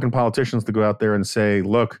Republican politicians to go out there and say,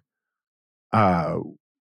 look,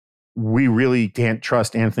 we really can't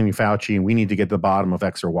trust Anthony Fauci and we need to get to the bottom of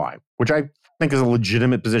X or Y, which I think is a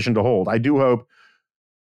legitimate position to hold. I do hope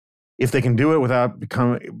if they can do it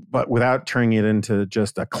without turning it into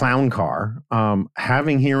just a clown car,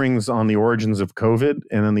 having hearings on the origins of COVID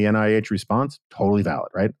and then the NIH response, totally valid,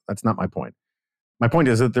 right? That's not my point. My point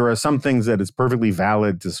is that there are some things that it's perfectly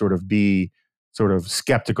valid to sort of be sort of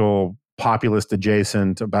skeptical, populist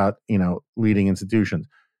adjacent about, leading institutions.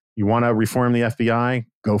 You want to reform the FBI?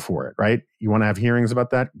 Go for it, right? You want to have hearings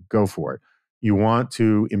about that? Go for it. You want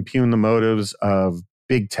to impugn the motives of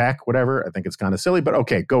big tech, whatever? I think it's kind of silly, but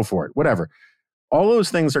okay, go for it, whatever. All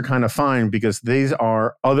those things are kind of fine because these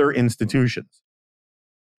are other institutions.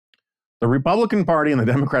 The Republican Party and the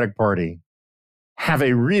Democratic Party have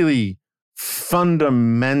a really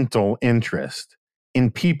fundamental interest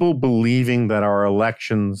in people believing that our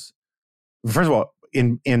elections, first of all,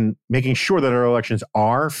 in making sure that our elections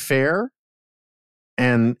are fair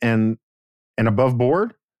and above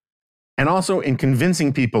board, and also in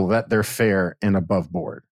convincing people that they're fair and above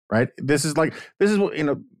board, right? This is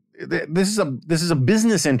a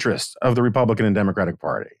business interest of the Republican and Democratic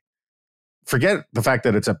Party. Forget the fact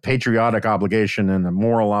that it's a patriotic obligation and a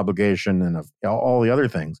moral obligation and all the other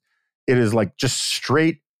things. It is like just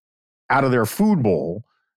straight out of their food bowl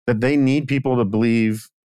that they need people to believe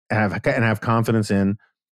and have confidence in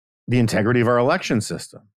the integrity of our election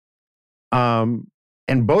system.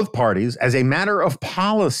 And both parties, as a matter of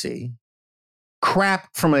policy, crap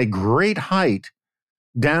from a great height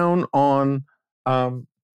down on the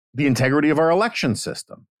integrity of our election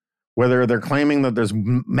system. Whether they're claiming that there's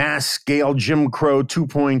mass scale Jim Crow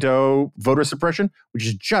 2.0 voter suppression, which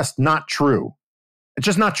is just not true. It's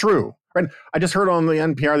just not true. Right? I just heard on the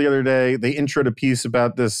NPR the other day, they introed a piece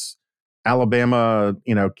about this Alabama,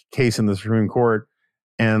 case in the Supreme Court,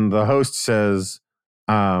 and the host says,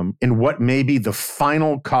 in what may be the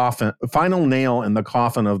final nail in the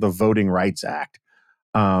coffin of the Voting Rights Act.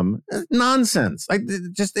 Nonsense.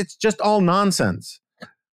 It's just all nonsense.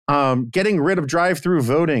 Getting rid of drive-through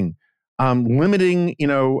voting, limiting,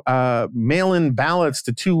 mail-in ballots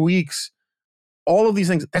to 2 weeks. All of these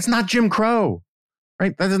things. That's not Jim Crow,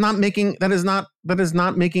 right? That is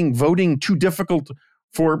not making voting too difficult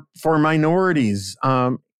for minorities.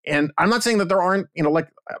 And I'm not saying that there aren't,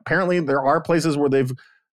 apparently there are places where they've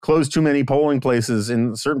closed too many polling places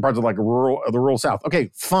in certain parts of the rural South. Okay,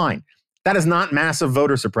 fine. That is not massive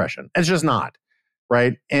voter suppression. It's just not,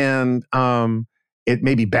 right? And it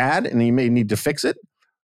may be bad and you may need to fix it,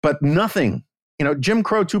 but nothing. Jim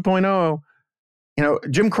Crow 2.0,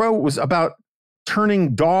 Jim Crow was about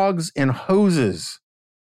turning dogs and hoses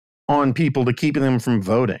on people to keep them from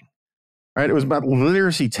voting, right? It was about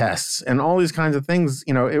literacy tests and all these kinds of things.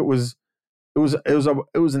 It was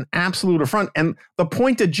an absolute affront. And the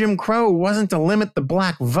point of Jim Crow wasn't to limit the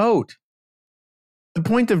black vote. The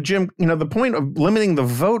point of limiting the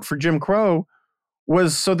vote for Jim Crow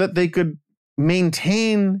was so that they could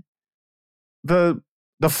maintain the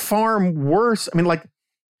far worse. I mean, like,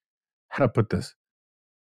 how to put this?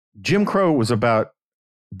 Jim Crow was about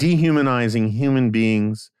dehumanizing human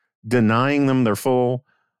beings, denying them their full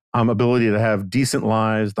ability to have decent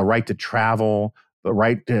lives, the right to travel, the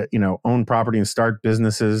right to own property and start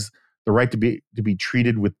businesses, the right to be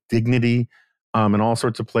treated with dignity in all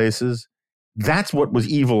sorts of places. That's what was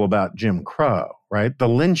evil about Jim Crow, right? The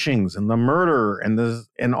lynchings and the murder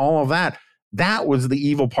and all of that. That was the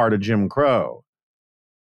evil part of Jim Crow.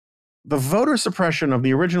 The voter suppression of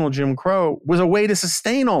the original Jim Crow was a way to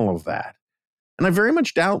sustain all of that. And I very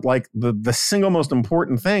much doubt, like, the single most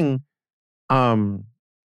important thing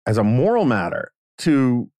as a moral matter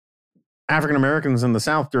to African Americans in the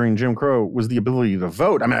South during Jim Crow was the ability to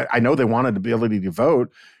vote. I mean, I know they wanted the ability to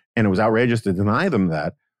vote, and it was outrageous to deny them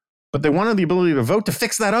that, but they wanted the ability to vote to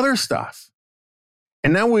fix that other stuff.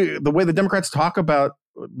 And now the way the Democrats talk about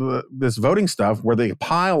this voting stuff, where they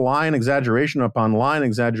pile lie and exaggeration upon lie and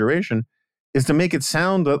exaggeration, is to make it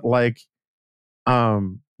sound that, like,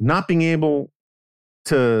 not being able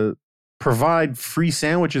to provide free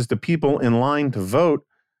sandwiches to people in line to vote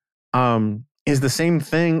is the same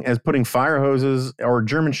thing as putting fire hoses or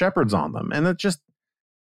German shepherds on them. And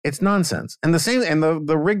it's nonsense. And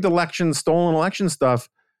the rigged election, stolen election stuff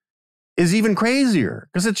is even crazier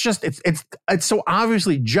because it's so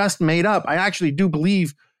obviously just made up. I actually do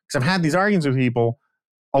believe, because I've had these arguments with people,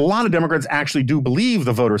 a lot of Democrats actually do believe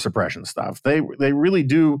the voter suppression stuff. They really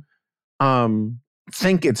do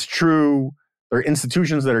think it's true. There are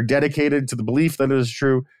institutions that are dedicated to the belief that it is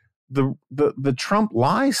true. The Trump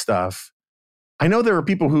lie stuff, I know there are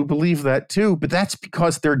people who believe that too, but that's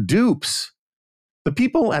because they're dupes. The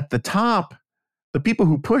people at the top, the people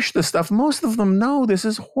who push this stuff, most of them know this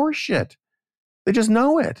is horseshit. They just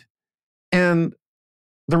know it. And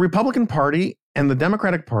the Republican Party and the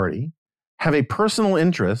Democratic Party have a personal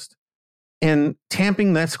interest in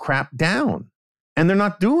tamping this crap down, and they're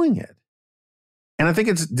not doing it. And I think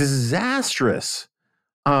it's disastrous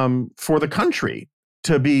for the country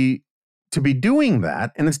to be doing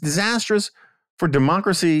that, and it's disastrous for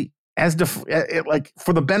democracy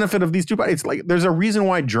for the benefit of these two parties. It's like there's a reason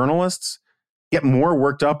why journalists get more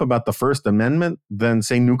worked up about the First Amendment than,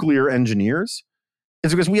 say, nuclear engineers.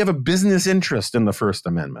 It's because we have a business interest in the First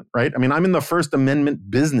Amendment, right? I mean, I'm in the First Amendment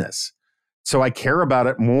business, so I care about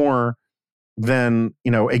it more than,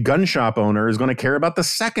 a gun shop owner is going to care about the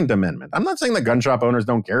Second Amendment. I'm not saying that gun shop owners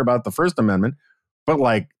don't care about the First Amendment, but,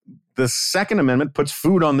 like, the Second Amendment puts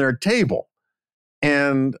food on their table.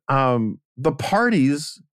 And the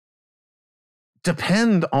parties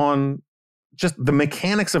depend on just the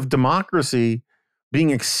mechanics of democracy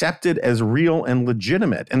being accepted as real and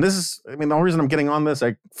legitimate. And this is, the whole reason I'm getting on this,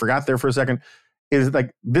 I forgot there for a second, is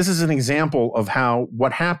like, this is an example of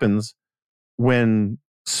what happens when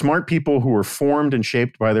smart people who are formed and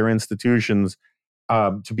shaped by their institutions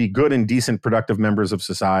to be good and decent, productive members of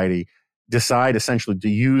society decide essentially to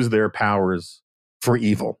use their powers for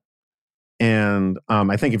evil. And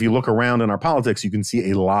I think if you look around in our politics, you can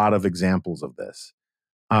see a lot of examples of this.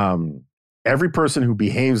 Every person who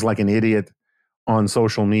behaves like an idiot on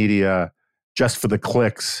social media just for the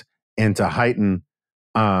clicks and to heighten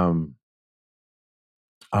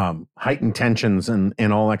tensions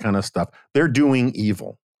and all that kind of stuff, they're doing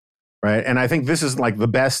evil, right? And I think this is like the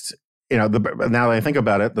best, now that I think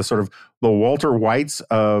about it, the sort of the Walter Whites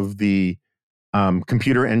of the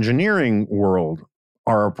computer engineering world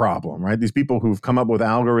are a problem, right? These people who've come up with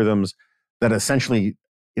algorithms that essentially,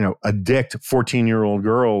 addict 14-year-old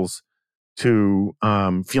girls to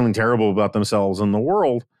feeling terrible about themselves in the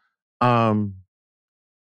world.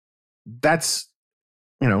 That's,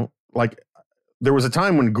 like, there was a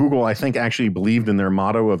time when Google, I think, actually believed in their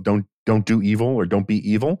motto of don't do evil or don't be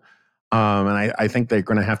evil. And I think they're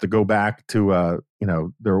going to have to go back to,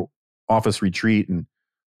 their office retreat and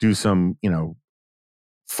do some,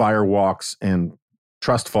 fire walks and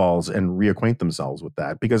trust falls and reacquaint themselves with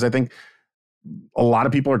that, because I think a lot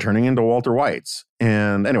of people are turning into Walter Whites.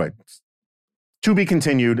 And anyway, to be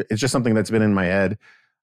continued. It's just something that's been in my head.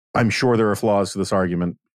 I'm sure there are flaws to this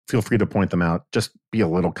argument. Feel free to point them out. Just be a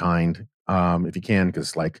little kind. if you can,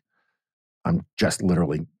 because like I'm just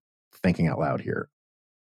literally thinking out loud here.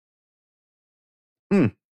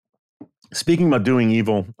 Speaking about doing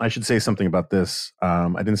evil, I should say something about this. I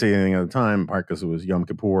didn't say anything at the time, in part because it was Yom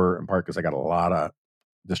Kippur, in part because I got a lot of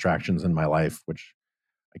distractions in my life, which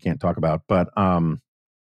I can't talk about. But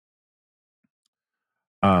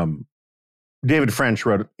David French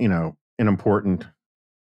wrote, an important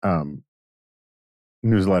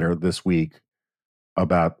newsletter this week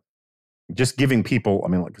about just giving people,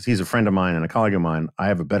 because he's a friend of mine and a colleague of mine, I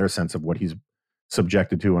have a better sense of what he's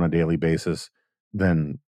subjected to on a daily basis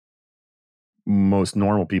than most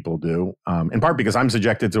normal people do, in part because I'm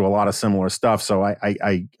subjected to a lot of similar stuff. So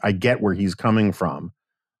I get where he's coming from.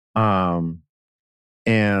 And,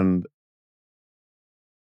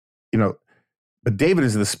 but David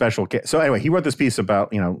is the special case. So anyway, he wrote this piece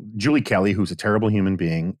about, Julie Kelly, who's a terrible human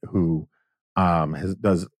being who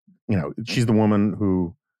she's the woman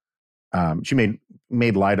who she made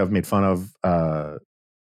fun of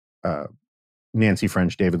Nancy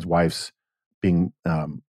French, David's wife's being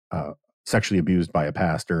sexually abused by a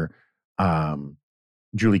pastor.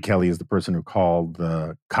 Julie Kelly is the person who called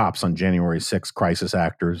the cops on January 6th crisis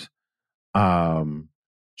actors.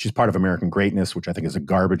 She's part of American Greatness, which I think is a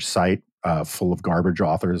garbage site full of garbage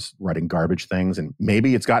authors writing garbage things. And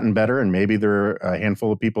maybe it's gotten better, and maybe there are a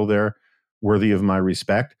handful of people there worthy of my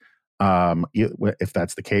respect. If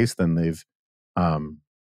that's the case, then they've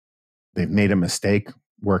made a mistake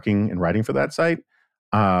working and writing for that site.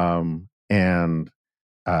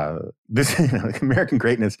 This American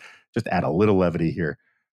Greatness, just add a little levity here.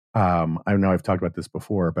 I know I've talked about this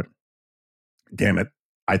before, but damn it,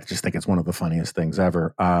 I just think it's one of the funniest things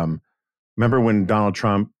ever. Remember when Donald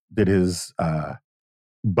Trump did his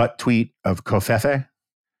butt tweet of Covfefe?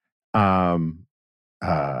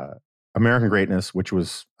 American Greatness, which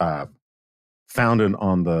was founded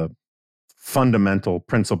on the fundamental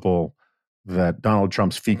principle that Donald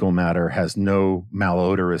Trump's fecal matter has no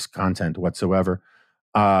malodorous content whatsoever.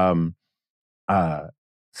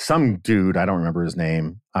 Some dude, I don't remember his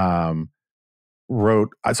name, wrote,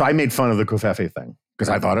 so I made fun of the Covfefe thing because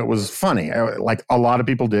I thought it was funny. Like a lot of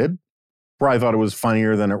people did. Probably thought it was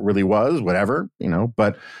funnier than it really was, whatever,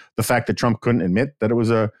 but the fact that Trump couldn't admit that it was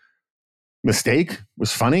a mistake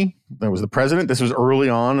was funny. That was the president. This was early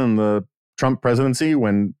on in the Trump presidency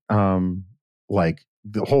when, like,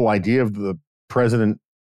 the whole idea of the president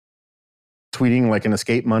tweeting like an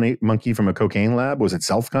escaped monkey from a cocaine lab was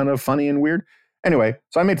itself kind of funny and weird. Anyway,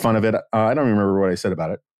 so I made fun of it. I don't remember what I said about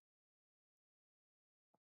it.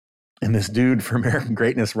 And this dude for American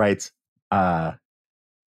Greatness writes,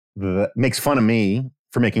 makes fun of me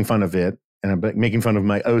for making fun of it, and I'm making fun of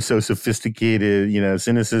my so sophisticated,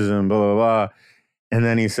 cynicism, blah, blah, blah. And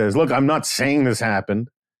then he says, look, I'm not saying this happened,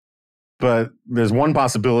 but there's one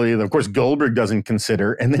possibility that, of course, Goldberg doesn't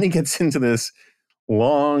consider. And then he gets into this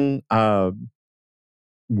long,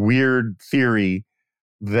 weird theory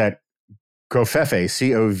that Covfefe,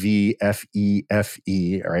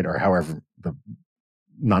 Covfefe, right, or however the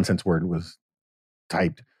nonsense word was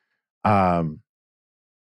typed,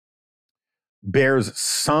 bears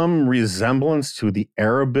some resemblance to the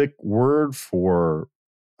Arabic word for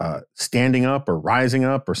standing up or rising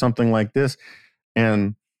up or something like this.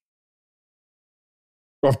 And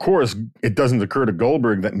of course, it doesn't occur to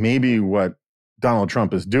Goldberg that maybe what Donald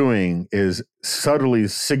Trump is doing is subtly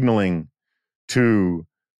signaling to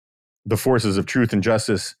the forces of truth and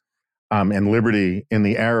justice and liberty in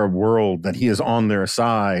the Arab world that he is on their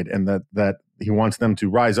side, and that he wants them to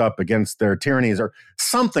rise up against their tyrannies or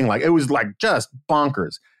something. Like, it was like just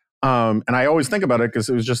bonkers. And I always think about it because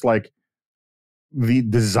it was just like the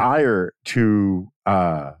desire to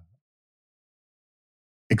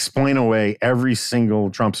explain away every single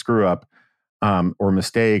Trump screw up or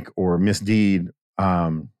mistake or misdeed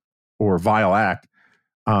or vile act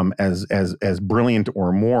as brilliant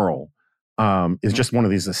or moral is just one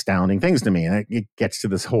of these astounding things to me. And it gets to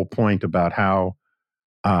this whole point about how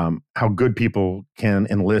good people can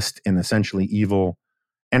enlist in essentially evil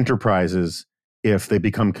enterprises if they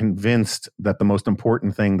become convinced that the most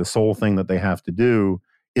important thing, the sole thing that they have to do,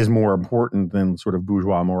 is more important than sort of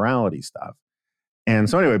bourgeois morality stuff. And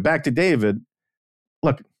so anyway, back to David.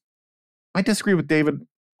 Look, I disagree with David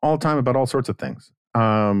all the time about all sorts of things.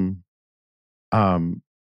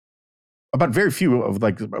 About very few of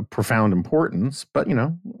like profound importance, but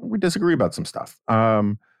we disagree about some stuff.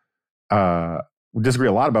 We disagree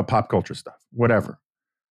a lot about pop culture stuff, whatever.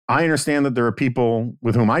 I understand that there are people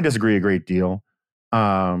with whom I disagree a great deal,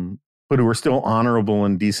 but who are still honorable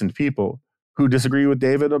and decent people who disagree with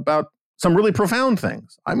David about some really profound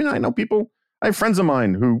things. I mean, I know people, I have friends of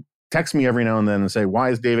mine who text me every now and then and say, why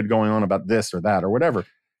is David going on about this or that or whatever?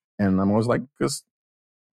 And I'm always like, because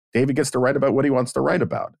David gets to write about what he wants to write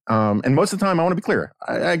about. And most of the time, I want to be clear.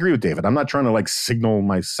 I agree with David. I'm not trying to like signal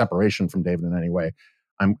my separation from David in any way.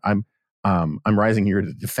 I'm rising here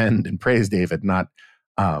to defend and praise David, not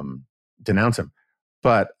denounce him.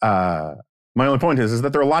 But my only point is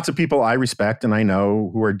that there are lots of people I respect and I know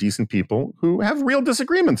who are decent people who have real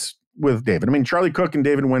disagreements with David. I mean, Charlie Cook and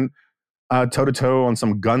David went toe to toe on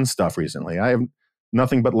some gun stuff recently. I have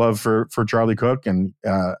nothing but love for Charlie Cook, and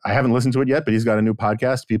I haven't listened to it yet, but he's got a new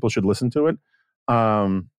podcast. People should listen to it.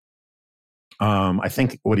 I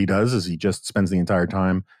think what he does is he just spends the entire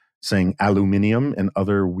time saying aluminium and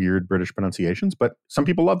other weird British pronunciations, but some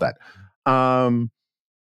people love that.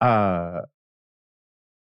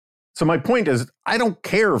 So my point is, I don't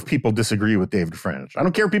care if people disagree with David French. I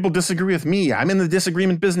don't care if people disagree with me. I'm in the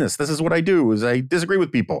disagreement business. This is what I do, is I disagree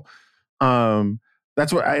with people.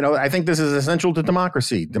 That's what I think this is essential to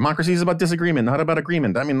democracy. Democracy is about disagreement, not about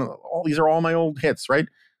agreement. I mean, these are all my old hits, right?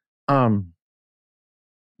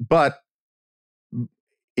 But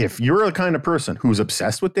if you're the kind of person who's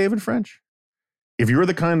obsessed with David French, if you're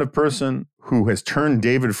the kind of person who has turned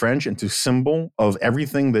David French into symbol of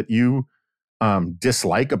everything that you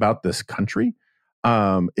dislike about this country,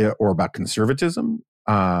 or about conservatism,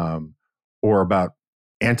 or about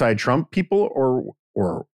anti-Trump people,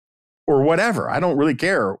 or whatever. I don't really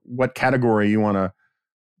care what category you want to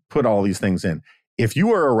put all these things in. If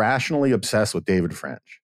you are irrationally obsessed with David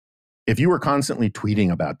French, if you are constantly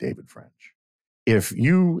tweeting about David French, if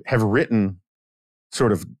you have written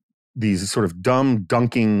sort of these sort of dumb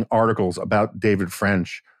dunking articles about David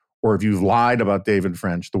French, or if you've lied about David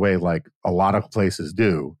French the way like a lot of places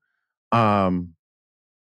do, I'm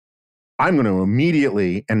going to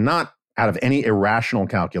immediately, and not out of any irrational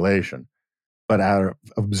calculation, but out of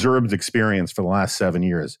observed experience for the last 7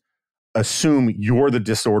 years, assume you're the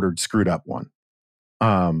disordered, screwed up one.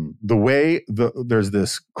 There's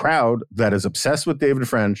this crowd that is obsessed with David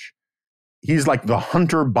French. He's like the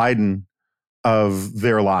Hunter Biden of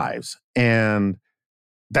their lives. And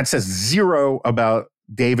that says zero about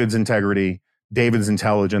David's integrity, David's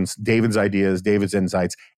intelligence, David's ideas, David's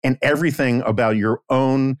insights, and everything about your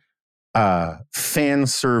own fan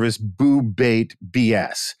service, boob bait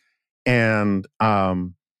BS. And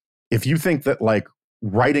if you think that like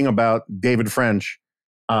writing about David French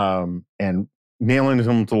and nailing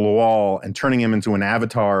him to the wall and turning him into an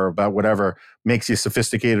avatar about whatever makes you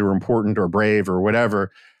sophisticated or important or brave or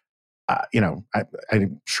whatever,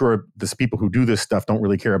 I'm sure the people who do this stuff don't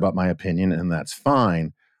really care about my opinion, and that's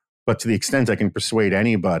fine. But to the extent I can persuade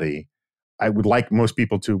anybody, I would like most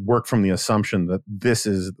people to work from the assumption that this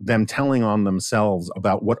is them telling on themselves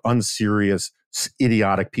about what unserious,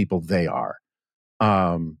 idiotic people they are.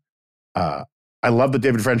 I love that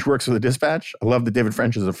David French works for the Dispatch. I love that David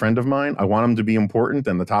French is a friend of mine. I want him to be important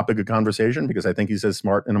and the topic of conversation because I think he says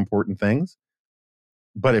smart and important things.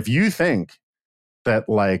 But if you think that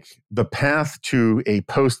like the path to a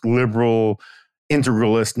post-liberal,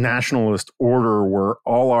 integralist, nationalist order where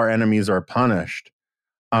all our enemies are punished,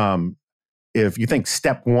 if you think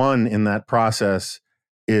step one in that process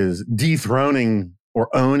is dethroning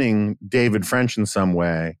or owning David French in some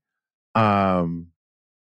way,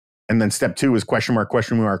 and then step two is question mark,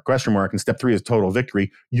 question mark, question mark, and step three is total victory,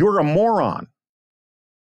 you're a moron.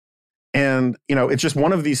 And, it's just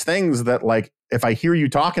one of these things that, like, if I hear you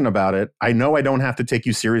talking about it, I know I don't have to take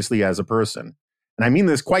you seriously as a person. And I mean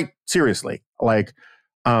this quite seriously. Like,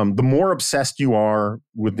 the more obsessed you are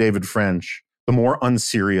with David French, the more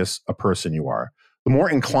unserious a person you are. The more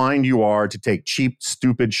inclined you are to take cheap,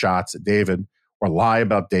 stupid shots at David or lie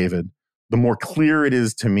about David, the more clear it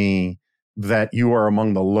is to me that you are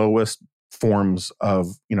among the lowest forms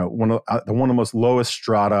of, one of the most lowest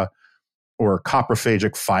strata or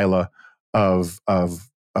coprophagic phyla of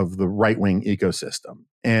the right-wing ecosystem.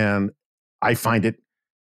 And I find it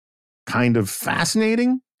kind of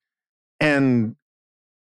fascinating and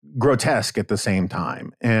grotesque at the same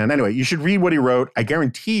time. And anyway, you should read what he wrote. I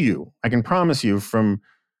guarantee you, I can promise you from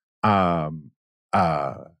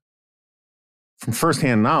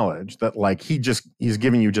firsthand knowledge that like he's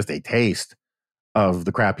giving you just a taste of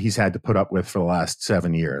the crap he's had to put up with for the last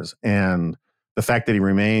 7 years. And the fact that he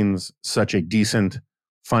remains such a decent,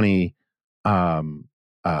 funny,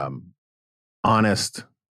 honest,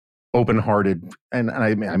 open-hearted, and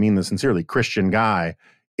I mean this sincerely, Christian guy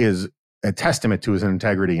is a testament to his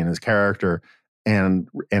integrity and his character, and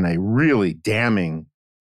a really damning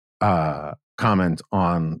comment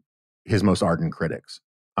on his most ardent critics.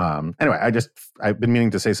 Anyway, I've been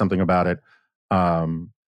meaning to say something about it, and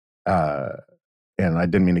I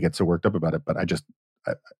didn't mean to get so worked up about it, but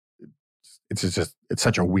it's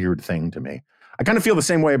such a weird thing to me. I kind of feel the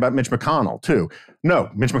same way about Mitch McConnell too. No,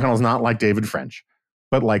 Mitch McConnell's not like David French,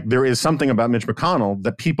 but like there is something about Mitch McConnell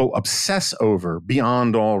that people obsess over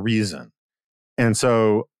beyond all reason. And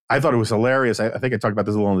so I thought it was hilarious. I think I talked about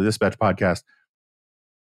this a little on the Dispatch podcast,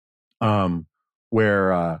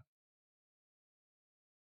 where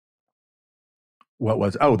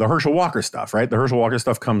the Herschel Walker stuff, right? The Herschel Walker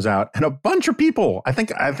stuff comes out, and a bunch of people. I think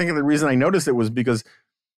the reason I noticed it was because,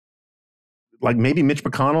 like, maybe Mitch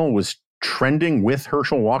McConnell was trending with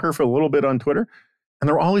Herschel Walker for a little bit on Twitter, and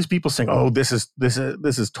there were all these people saying, "Oh, this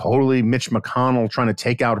is totally Mitch McConnell trying to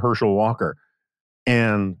take out Herschel Walker,"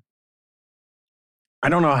 and I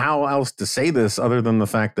don't know how else to say this other than the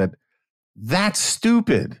fact that that's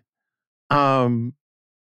stupid.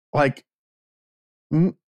 Like,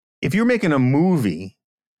 if you're making a movie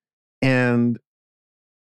and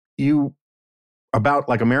you about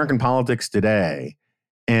like American politics today,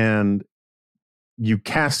 and you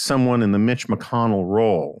cast someone in the Mitch McConnell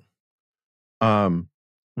role,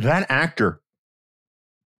 that actor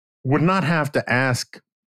would not have to ask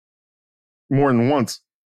more than once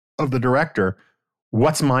of the director,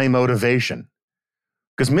 what's my motivation?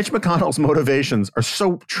 Because Mitch McConnell's motivations are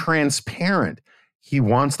so transparent. He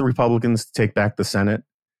wants the Republicans to take back the Senate.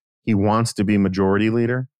 He wants to be majority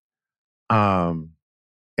leader. And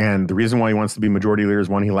the reason why he wants to be majority leader is,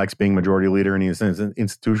 one, he likes being majority leader and he's an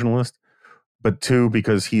institutionalist. But two,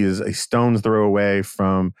 because he is a stone's throw away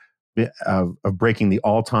from of breaking the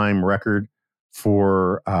all-time record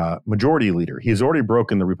for majority leader. He's already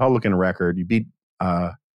broken the Republican record. He beat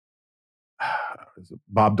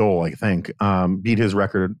Bob Dole, I think, beat his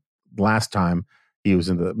record last time he was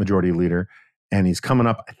in the majority leader. And he's coming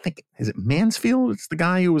up, I think, is it Mansfield? It's the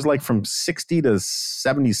guy who was like from 60 to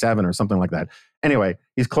 77 or something like that. Anyway,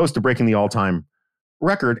 he's close to breaking the all-time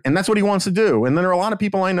record, and that's what he wants to do. And then there are a lot of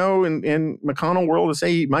people I know in McConnell world to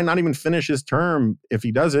say he might not even finish his term if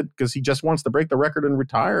he does it, because he just wants to break the record and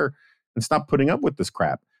retire and stop putting up with this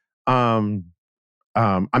crap. I'm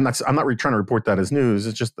not really trying to report that as news.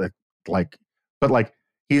 It's just that, but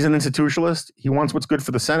he's an institutionalist. He wants what's good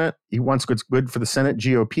for the Senate. He wants what's good for the Senate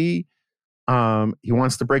GOP. He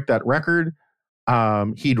wants to break that record.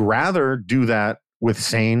 He'd rather do that with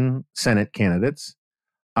sane Senate candidates.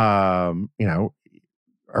 Herschel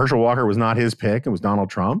Walker was not his pick. It was Donald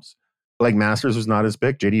Trump's. Blake Masters was not his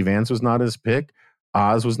pick. J.D. Vance was not his pick.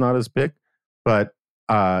 Oz was not his pick. But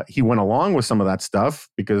he went along with some of that stuff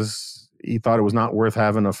because he thought it was not worth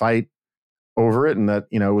having a fight over it, and that,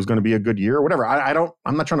 it was going to be a good year or whatever.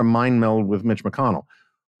 I'm not trying to mind meld with Mitch McConnell.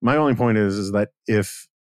 My only point is that if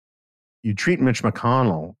you treat Mitch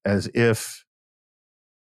McConnell as if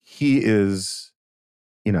he is,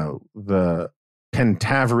 the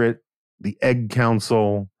Pentaveret, the Egg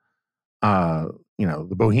Council, the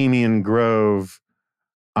Bohemian Grove,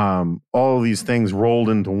 all of these things rolled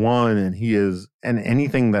into one, and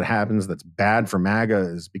anything that happens that's bad for MAGA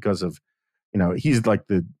is because of, he's like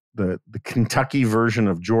the Kentucky version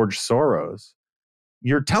of George Soros.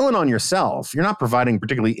 You're telling on yourself. You're not providing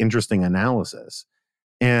particularly interesting analysis.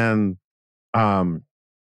 And I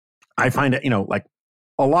find it, like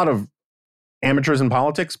a lot of amateurs in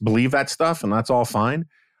politics believe that stuff, and that's all fine.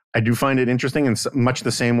 I do find it interesting in much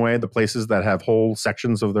the same way the places that have whole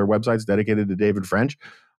sections of their websites dedicated to David French,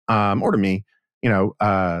 or to me, they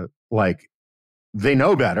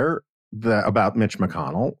know better about Mitch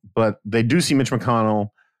McConnell, but they do see Mitch McConnell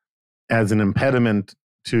as an impediment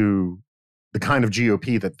to the kind of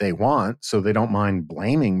GOP that they want, so they don't mind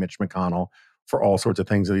blaming Mitch McConnell for all sorts of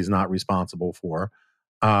things that he's not responsible for.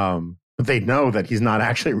 But they know that he's not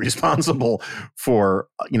actually responsible for,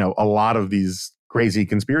 a lot of these crazy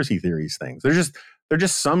conspiracy theories things. They're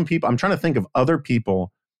just some people. I'm trying to think of other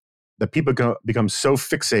people that people become so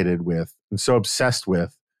fixated with and so obsessed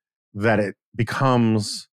with that it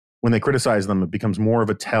becomes, when they criticize them, it becomes more of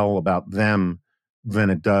a tell about them than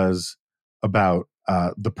it does about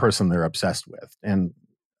the person they're obsessed with. And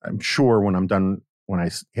I'm sure when I'm done, when I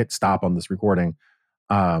hit stop on this recording,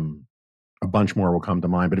 a bunch more will come to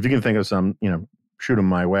mind. But if you can think of some, shoot them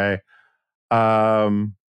my way.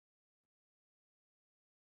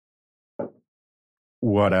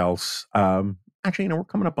 What else? Actually, we're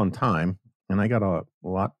coming up on time, and I got a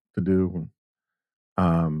lot to do.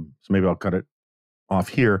 So maybe I'll cut it off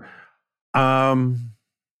here. I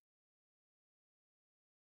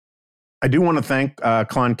do want to thank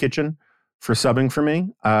Klon Kitchen for subbing for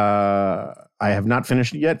me. I have not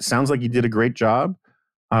finished it yet. Sounds like you did a great job.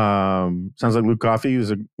 Sounds like Luke Coffey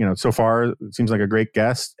is so far it seems like a great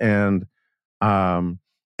guest, and we're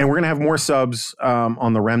gonna have more subs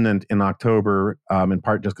on the Remnant in October, in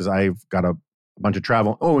part just because I've got a bunch of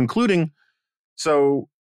travel. Oh, including So,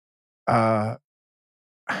 uh,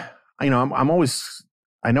 I'm always,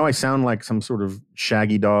 I know I sound like some sort of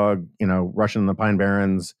shaggy dog, rushing the Pine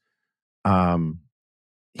Barrens, um,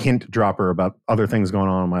 hint dropper about other things going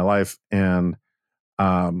on in my life. And,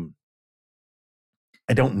 um,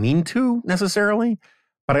 I don't mean to necessarily,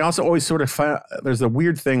 but I also always sort of there's a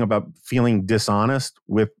weird thing about feeling dishonest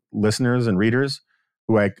with listeners and readers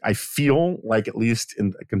who I feel like, at least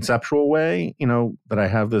in a conceptual way, that I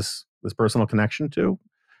have this personal connection to.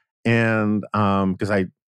 And because I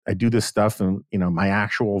do this stuff in, my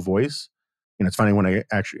actual voice. It's funny when I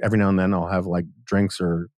actually, every now and then I'll have like drinks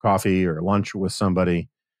or coffee or lunch with somebody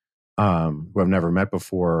who I've never met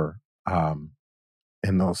before. And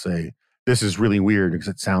they'll say, "This is really weird because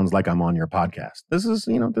it sounds like I'm on your podcast." This is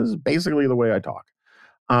basically the way I talk.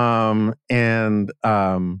 And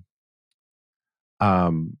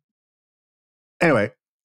anyway,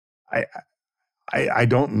 I, I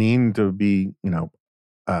don't mean to be,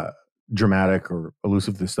 dramatic or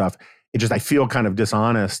elusive to stuff. It just, I feel kind of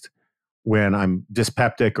dishonest when I'm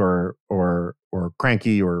dyspeptic or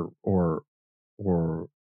cranky or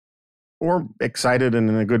excited and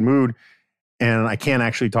in a good mood, and I can't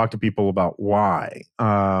actually talk to people about why.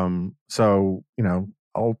 So,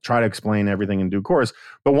 I'll try to explain everything in due course.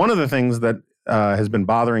 But one of the things that has been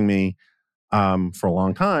bothering me for a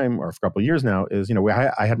long time, or for a couple of years now, is,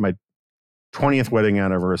 I had my 20th wedding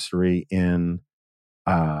anniversary in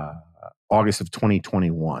August of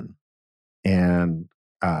 2021. And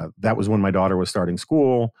that was when my daughter was starting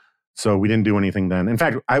school. So we didn't do anything then. In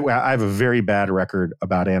fact, I have a very bad record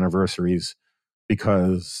about anniversaries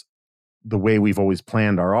because the way we've always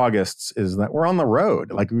planned our Augusts is that we're on the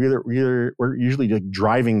road. Like we're usually like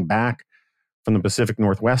driving back from the Pacific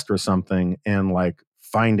Northwest or something, and like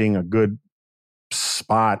finding a good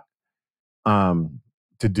spot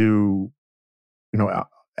to do,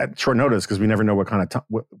 at short notice, because we never know what kind of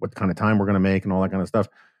what kind of time we're going to make and all that kind of stuff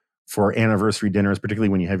for anniversary dinners, particularly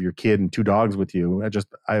when you have your kid and two dogs with you.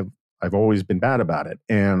 I've always been bad about it,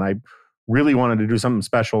 and I really wanted to do something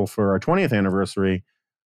special for our 20th anniversary.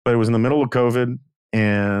 But it was in the middle of COVID,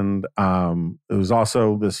 and it was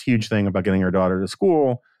also this huge thing about getting our daughter to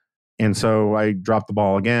school. And so I dropped the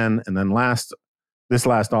ball again. And then this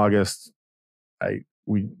last August,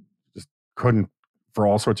 we just couldn't, for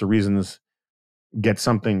all sorts of reasons, get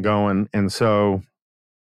something going. And so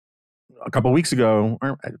a couple of weeks ago,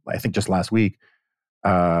 or I think just last week,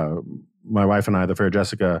 my wife and I, the fair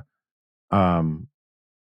Jessica, Jess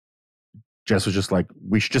was just like,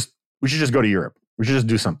 we should just go to Europe. We should just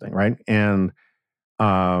do something, right? And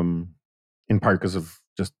in part because of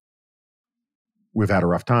just we've had a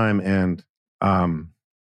rough time, and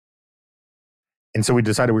so we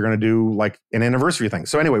decided we were going to do like an anniversary thing.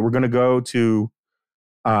 So anyway, we're going to go to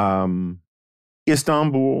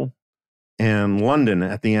Istanbul and London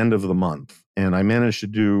at the end of the month, and I managed to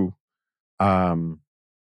do almost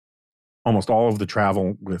all of the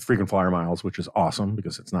travel with frequent flyer miles, which is awesome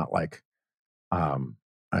because it's not like I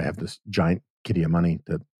have this giant kitty of money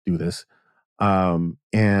to do this. And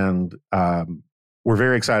we're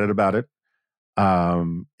very excited about it.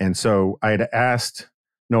 And so I had asked,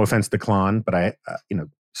 no offense to Klon, but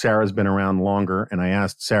Sarah's been around longer, and I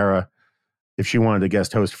asked Sarah if she wanted to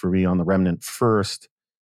guest host for me on The Remnant first,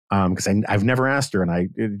 because I've never asked her,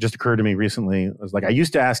 and it just occurred to me recently. I was like, I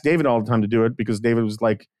used to ask David all the time to do it because David was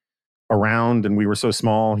like around, and we were so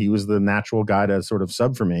small. He was the natural guy to sort of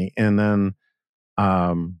sub for me, and then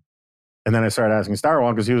I started asking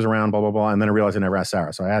Starwall because he was around, blah, blah, blah. And then I realized I never asked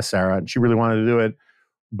Sarah. So I asked Sarah, and she really wanted to do it.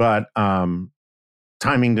 But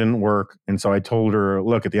timing didn't work. And so I told her,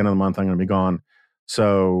 look, at the end of the month, I'm going to be gone.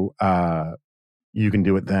 So you can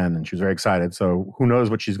do it then. And she was very excited. So who knows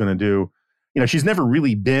what she's going to do. She's never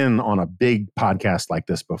really been on a big podcast like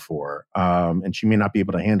this before. And she may not be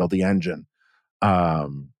able to handle the engine.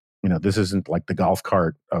 This isn't like the golf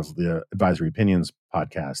cart of the Advisory Opinions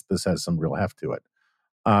podcast. This has some real heft to it.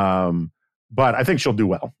 But I think she'll do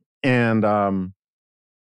well. And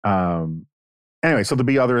anyway, so there'll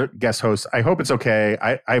be other guest hosts. I hope it's okay.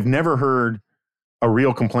 I've never heard a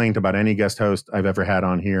real complaint about any guest host I've ever had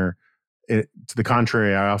on here. To the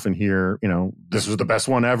contrary, I often hear, this was the best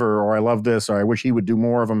one ever, or I love this, or I wish he would do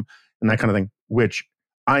more of them, and that kind of thing, which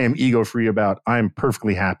I am ego-free about. I'm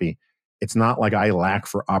perfectly happy. It's not like I lack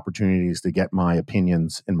for opportunities to get my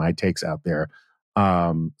opinions and my takes out there.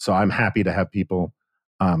 So I'm happy to have people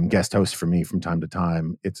guest host for me from time to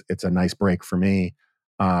time. It's a nice break for me.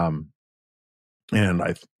 And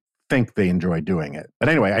I think they enjoy doing it. But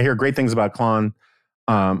anyway, I hear great things about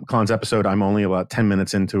Klon's episode. I'm only about 10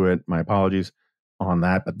 minutes into it. My apologies on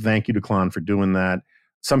that. But thank you to Klon for doing that.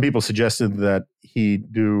 Some people suggested that he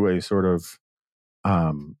do a sort of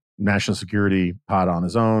national security pod on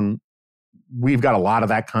his own. We've got a lot of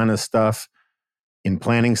that kind of stuff in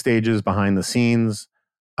planning stages behind the scenes.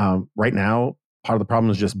 Right now, part of the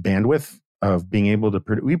problem is just bandwidth of being able to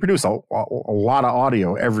produce. We produce a lot of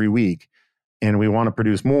audio every week, and we want to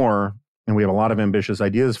produce more, and we have a lot of ambitious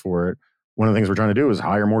ideas for it. One of the things we're trying to do is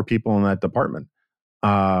hire more people in that department.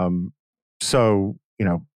 So,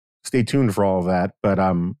 stay tuned for all of that. But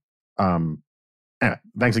anyway,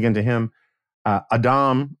 thanks again to him.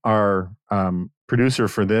 Adam, our producer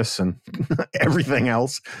for this and everything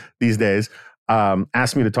else these days,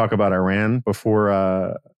 asked me to talk about Iran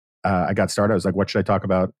before I got started. I was like, what should I talk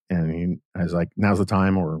about? And I was like, now's the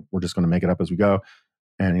time, or we're just going to make it up as we go.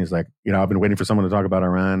 And he's like, I've been waiting for someone to talk about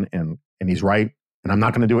Iran, and he's right. And I'm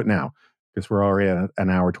not going to do it now because we're already at an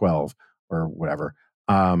hour 12 or whatever.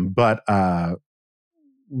 But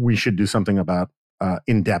we should do something about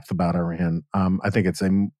in depth about Iran. I think it's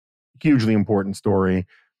a hugely important story.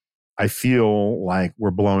 I feel like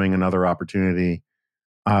we're blowing another opportunity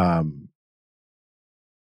to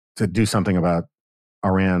do something about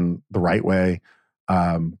Iran the right way.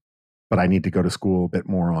 But I need to go to school a bit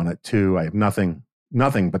more on it too. I have nothing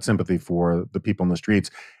but sympathy for the people in the streets.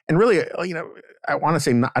 And really, I don't want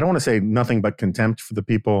to say nothing but contempt for the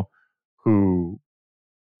people who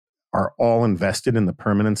are all invested in the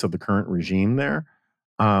permanence of the current regime there.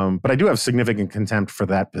 But I do have significant contempt for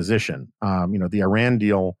that position. The Iran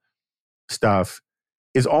deal stuff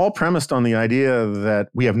is all premised on the idea that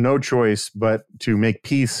we have no choice but to make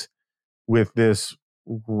peace with this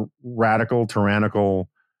radical, tyrannical,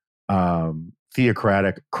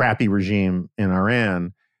 theocratic, crappy regime in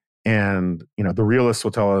Iran. And, the realists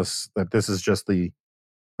will tell us that this is just that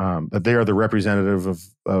they are the representative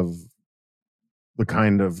of the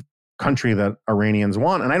kind of country that Iranians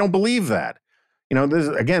want. And I don't believe that.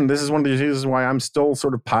 This is one of the reasons why I'm still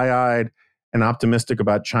sort of pie-eyed and optimistic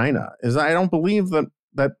about China, is I don't believe that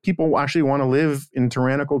people actually want to live in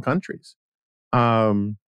tyrannical countries.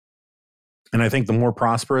 And I think the more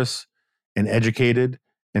prosperous and educated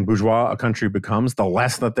and bourgeois a country becomes, the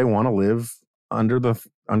less that they want to live under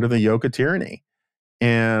the yoke of tyranny.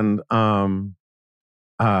 And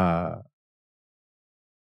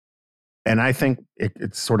I think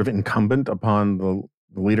it's sort of incumbent upon the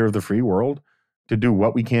leader of the free world to do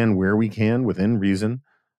what we can, where we can, within reason,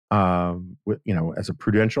 as a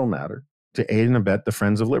prudential matter, to aid and abet the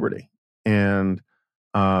friends of liberty. And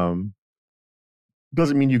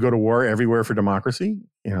doesn't mean you go to war everywhere for democracy,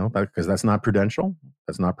 because that's not prudential,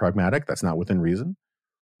 that's not pragmatic, that's not within reason.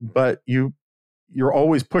 But you're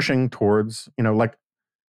always pushing towards, like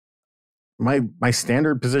my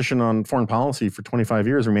standard position on foreign policy for 25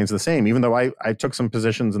 years remains the same, even though I took some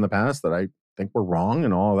positions in the past that I think were wrong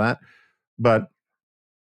and all of that. But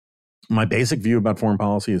my basic view about foreign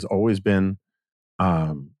policy has always been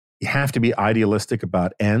you have to be idealistic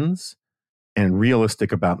about ends and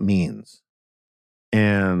realistic about means.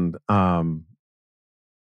 And,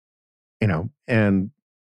 and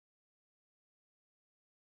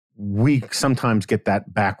we sometimes get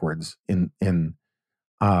that backwards in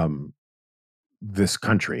this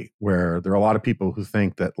country, where there are a lot of people who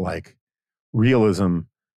think that like realism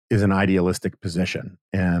is an idealistic position,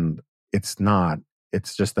 and it's not.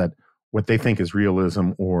 It's just that what they think is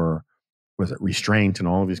realism, or was it restraint and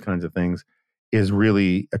all of these kinds of things, is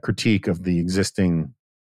really a critique of the existing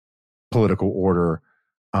political order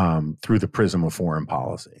through the prism of foreign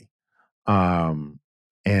policy.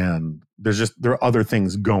 And there are other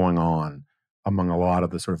things going on among a lot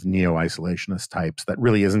of the sort of neo-isolationist types that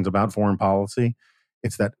really isn't about foreign policy.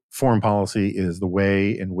 It's that foreign policy is the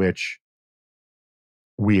way in which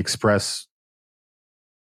we express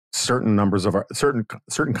certain numbers of our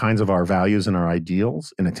certain kinds of our values and our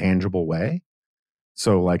ideals in a tangible way.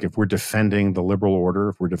 So like if we're defending the liberal order,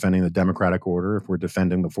 if we're defending the democratic order, if we're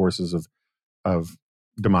defending the forces of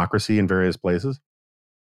democracy in various places,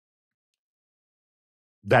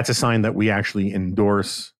 that's a sign that we actually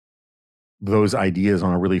endorse those ideas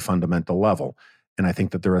on a really fundamental level. And I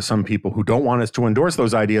think that there are some people who don't want us to endorse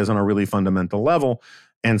those ideas on a really fundamental level,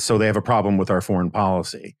 and so they have a problem with our foreign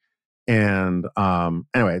policy. And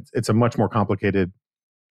anyway, it's a much more complicated,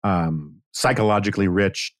 psychologically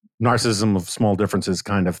rich, narcissism of small differences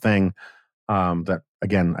kind of thing. That,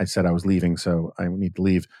 again, I said I was leaving, so I need to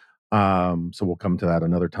leave. So we'll come to that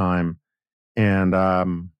another time.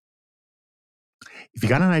 And if you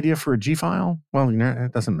got an idea for a G file, well,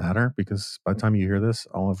 it doesn't matter, because by the time you hear this,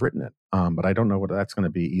 I'll have written it. But I don't know what that's going to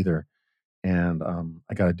be either. And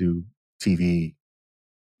I got to do TV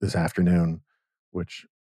this afternoon, which,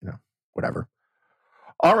 whatever.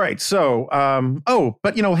 All right. So,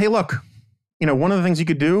 but hey, look, one of the things you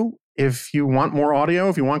could do if you want more audio,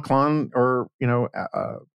 if you want Klon or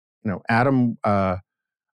Adam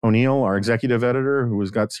O'Neill, our executive editor, who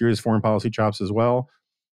has got serious foreign policy chops as well.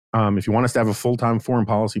 If you want us to have a full-time foreign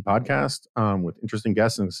policy podcast with interesting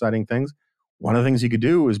guests and exciting things, one of the things you could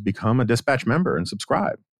do is become a Dispatch member and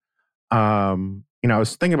subscribe. I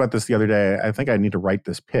was thinking about this the other day. I think I need to write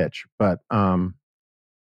this pitch, but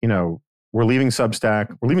we're leaving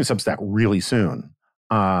Substack. We're leaving Substack really soon,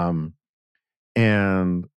 and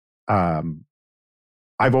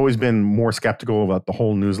I've always been more skeptical about the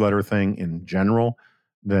whole newsletter thing in general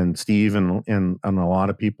than Steve and a lot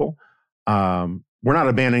of people. We're not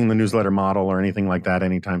abandoning the newsletter model or anything like that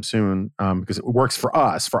anytime soon because it works for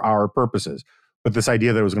us, for our purposes. But this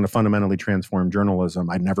idea that it was going to fundamentally transform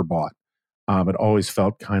journalism, I never bought. It always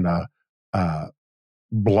felt kind of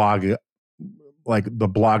like the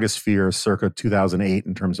blogosphere circa 2008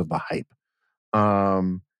 in terms of the hype.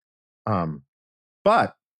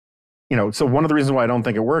 But so one of the reasons why I don't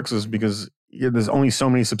think it works is because there's only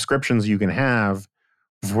so many subscriptions you can have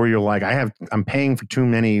before you're like, I'm paying for too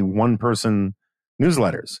many one-person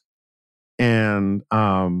newsletters. And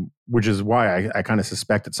which is why I kind of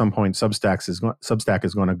suspect at some point Substack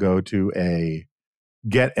is going to go to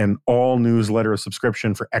get an all newsletter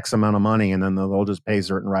subscription for X amount of money, and then they'll just pay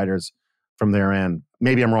certain writers from their end.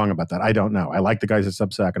 Maybe I'm wrong about that. I don't know. I like the guys at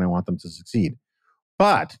Substack and I want them to succeed.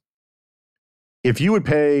 But if you would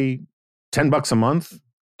pay $10 a month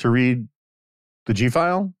to read the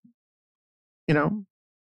G-File,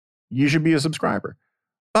 you should be a subscriber.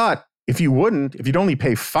 But if you'd only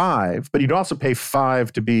pay $5, but you'd also pay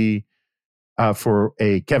 $5 to be for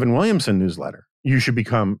a Kevin Williamson newsletter, you should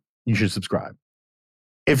subscribe.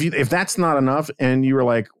 If that's not enough, and you were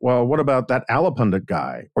like, well, what about that Alapundit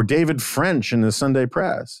guy, or David French in the Sunday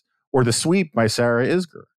Press, or The Sweep by Sarah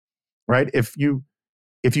Isgur, right? If you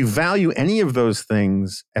value any of those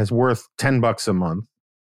things as worth $10 a month,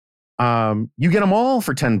 you get them all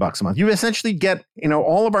for $10 a month. You essentially get,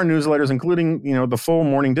 all of our newsletters, including, the full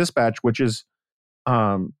Morning Dispatch, which is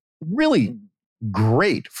really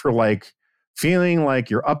great for like feeling like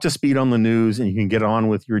you're up to speed on the news and you can get on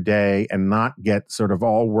with your day and not get sort of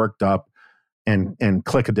all worked up and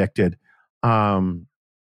click addicted. And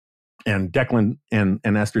Declan and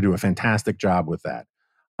Esther do a fantastic job with that.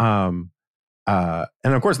 And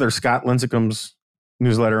of course, there's Scott Lincecum's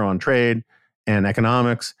newsletter on trade and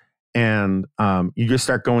economics. And you just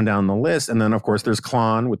start going down the list. And then, of course, there's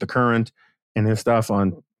Klon with The Current and his stuff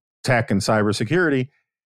on tech and cybersecurity.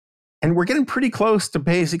 And we're getting pretty close to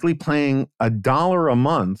basically paying $1 a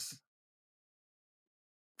month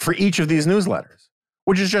for each of these newsletters,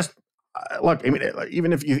 which is just, look, I mean,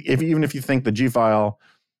 even if you think the G-File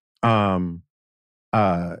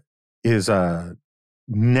is a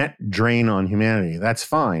net drain on humanity, that's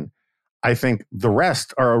fine. I think the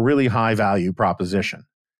rest are a really high value proposition.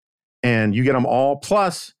 And you get them all.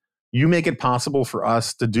 Plus, you make it possible for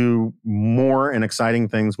us to do more and exciting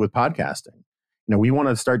things with podcasting. We want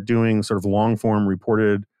to start doing sort of long form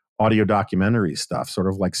reported audio documentary stuff, sort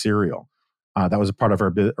of like Serial. That was a part of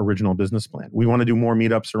our original business plan. We want to do more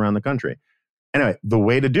meetups around the country. Anyway, the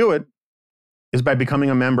way to do it is by becoming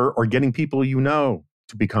a member or getting people to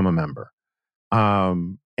become a member.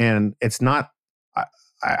 And it's not,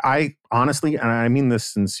 I honestly, and I mean this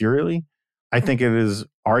sincerely, I think it is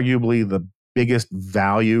arguably the biggest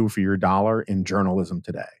value for your dollar in journalism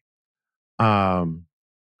today.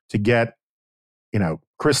 To get,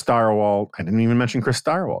 Chris Stirewalt, I didn't even mention Chris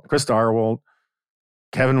Stirewalt,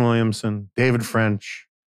 Kevin Williamson, David French,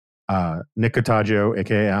 Nick Cottaggio,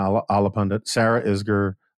 aka Alapundit, Sarah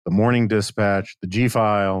Isgur, The Morning Dispatch, the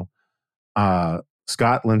G-File,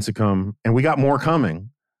 Scott Lincecum, and we got more coming.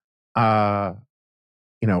 All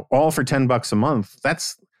for $10 a month.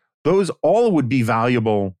 Those all would be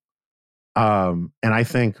valuable. And I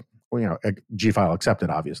think, G-File accepted,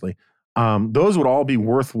 obviously. Those would all be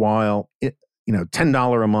worthwhile,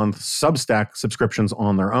 $10 a month Substack subscriptions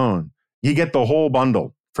on their own. You get the whole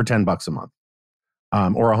bundle for $10 a month,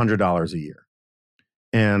 or $100 a year.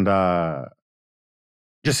 And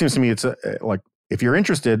just seems to me it's like, if you're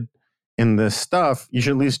interested in this stuff, you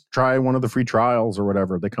should at least try one of the free trials or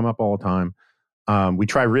whatever. They come up all the time. We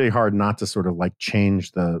try really hard not to sort of like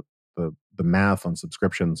change the math on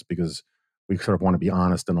subscriptions because we sort of want to be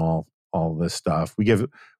honest in all this stuff. We give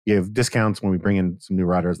discounts when we bring in some new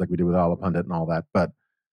writers like we do with Alapundit and all that. But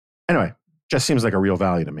anyway, just seems like a real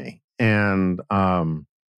value to me. And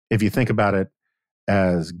if you think about it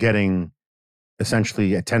as getting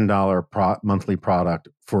essentially a $10 monthly product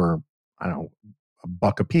for, I don't know,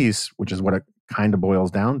 $1 a piece, which is what it kind of boils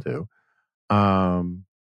down to,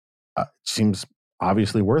 seems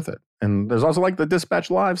obviously worth it. And there's also like the Dispatch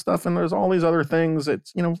Live stuff, and there's all these other things.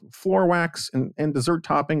 It's, floor wax and dessert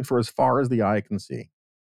topping for as far as the eye can see.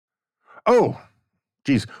 Oh,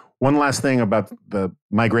 geez. One last thing about the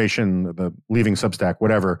migration, the leaving Substack,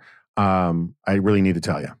 whatever, I really need to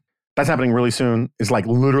tell you. That's happening really soon. It's like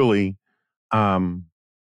literally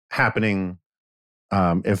happening,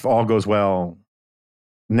 if all goes well,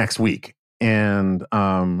 next week. And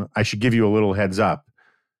I should give you a little heads up.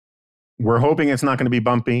 We're hoping it's not going to be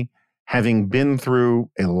bumpy. Having been through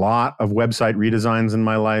a lot of website redesigns in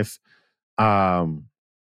my life, I'm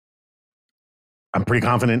pretty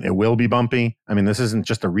confident it will be bumpy. I mean, this isn't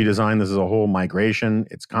just a redesign. This is a whole migration.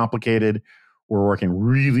 It's complicated. We're working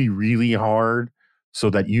really, really hard so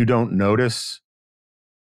that you don't notice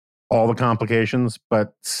all the complications,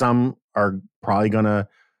 but some are probably going to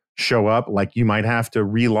show up. Like you might have to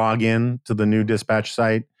re-log in to the new Dispatch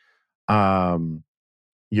site.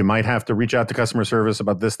 You might have to reach out to customer service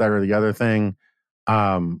about this, that, or the other thing.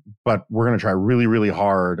 But we're going to try really, really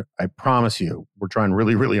hard. I promise you, we're trying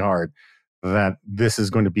really, really hard that this is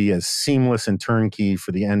going to be as seamless and turnkey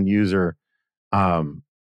for the end user, for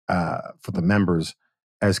the members,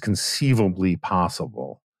 as conceivably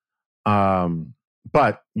possible.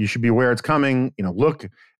 But you should be aware it's coming. Look,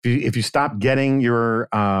 if you stop getting your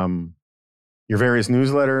various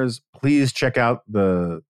newsletters, please check out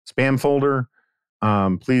the spam folder.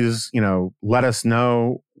 Please, let us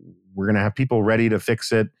know. We're going to have people ready to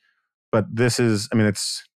fix it. But this is,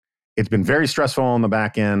 it's been very stressful on the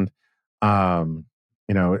back end. It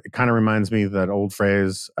kind of reminds me of that old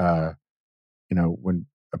phrase, when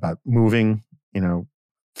about moving,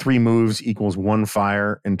 3 moves equals 1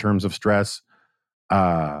 fire in terms of stress.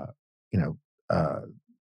 3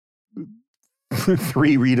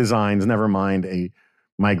 redesigns, never mind a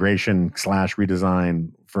migration /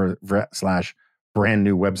 redesign for / brand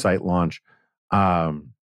new website launch. I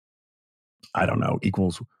don't know,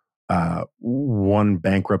 equals 1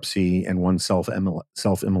 bankruptcy and 1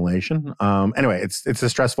 self-immolation. Anyway, it's a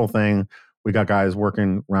stressful thing. We got guys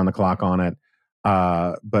working around the clock on it.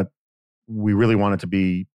 But we really want it to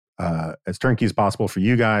be as turnkey as possible for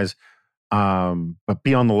you guys. But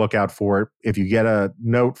be on the lookout for it. If you get a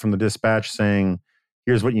note from the Dispatch saying,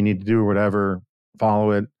 here's what you need to do or whatever,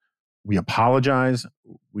 follow it. We apologize.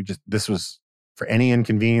 This was for any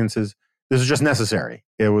inconveniences. This was just necessary.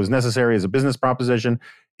 It was necessary as a business proposition.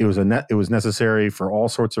 It was necessary for all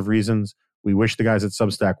sorts of reasons. We wish the guys at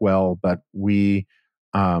Substack well, but the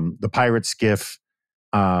pirate skiff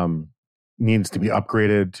needs to be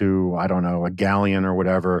upgraded to, I don't know, a galleon or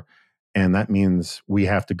whatever. And that means we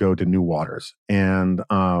have to go to new waters. And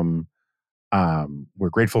we're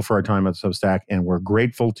grateful for our time at Substack, and we're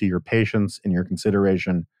grateful to your patience and your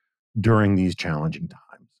consideration during these challenging times.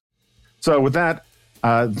 So with that,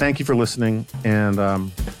 thank you for listening, and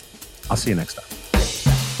I'll see you next time.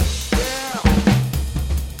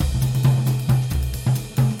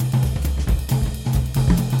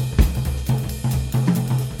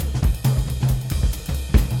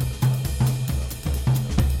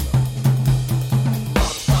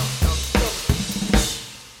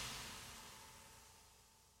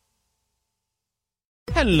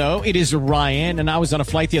 Hello, it is Ryan, and I was on a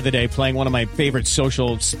flight the other day playing one of my favorite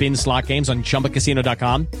social spin slot games on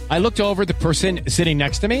ChumbaCasino.com. I looked over at the person sitting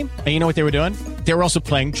next to me, and you know what they were doing? They were also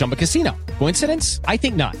playing Chumba Casino. Coincidence? I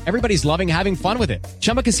think not. Everybody's loving having fun with it.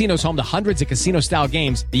 Chumba Casino is home to hundreds of casino-style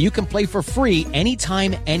games that you can play for free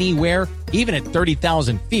anytime, anywhere, even at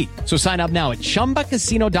 30,000 feet. So sign up now at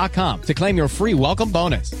ChumbaCasino.com to claim your free welcome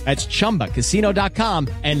bonus. That's ChumbaCasino.com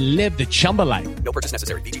and live the Chumba life. No purchase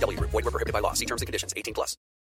necessary. VGW. Void where prohibited by law. See terms and conditions. 18+.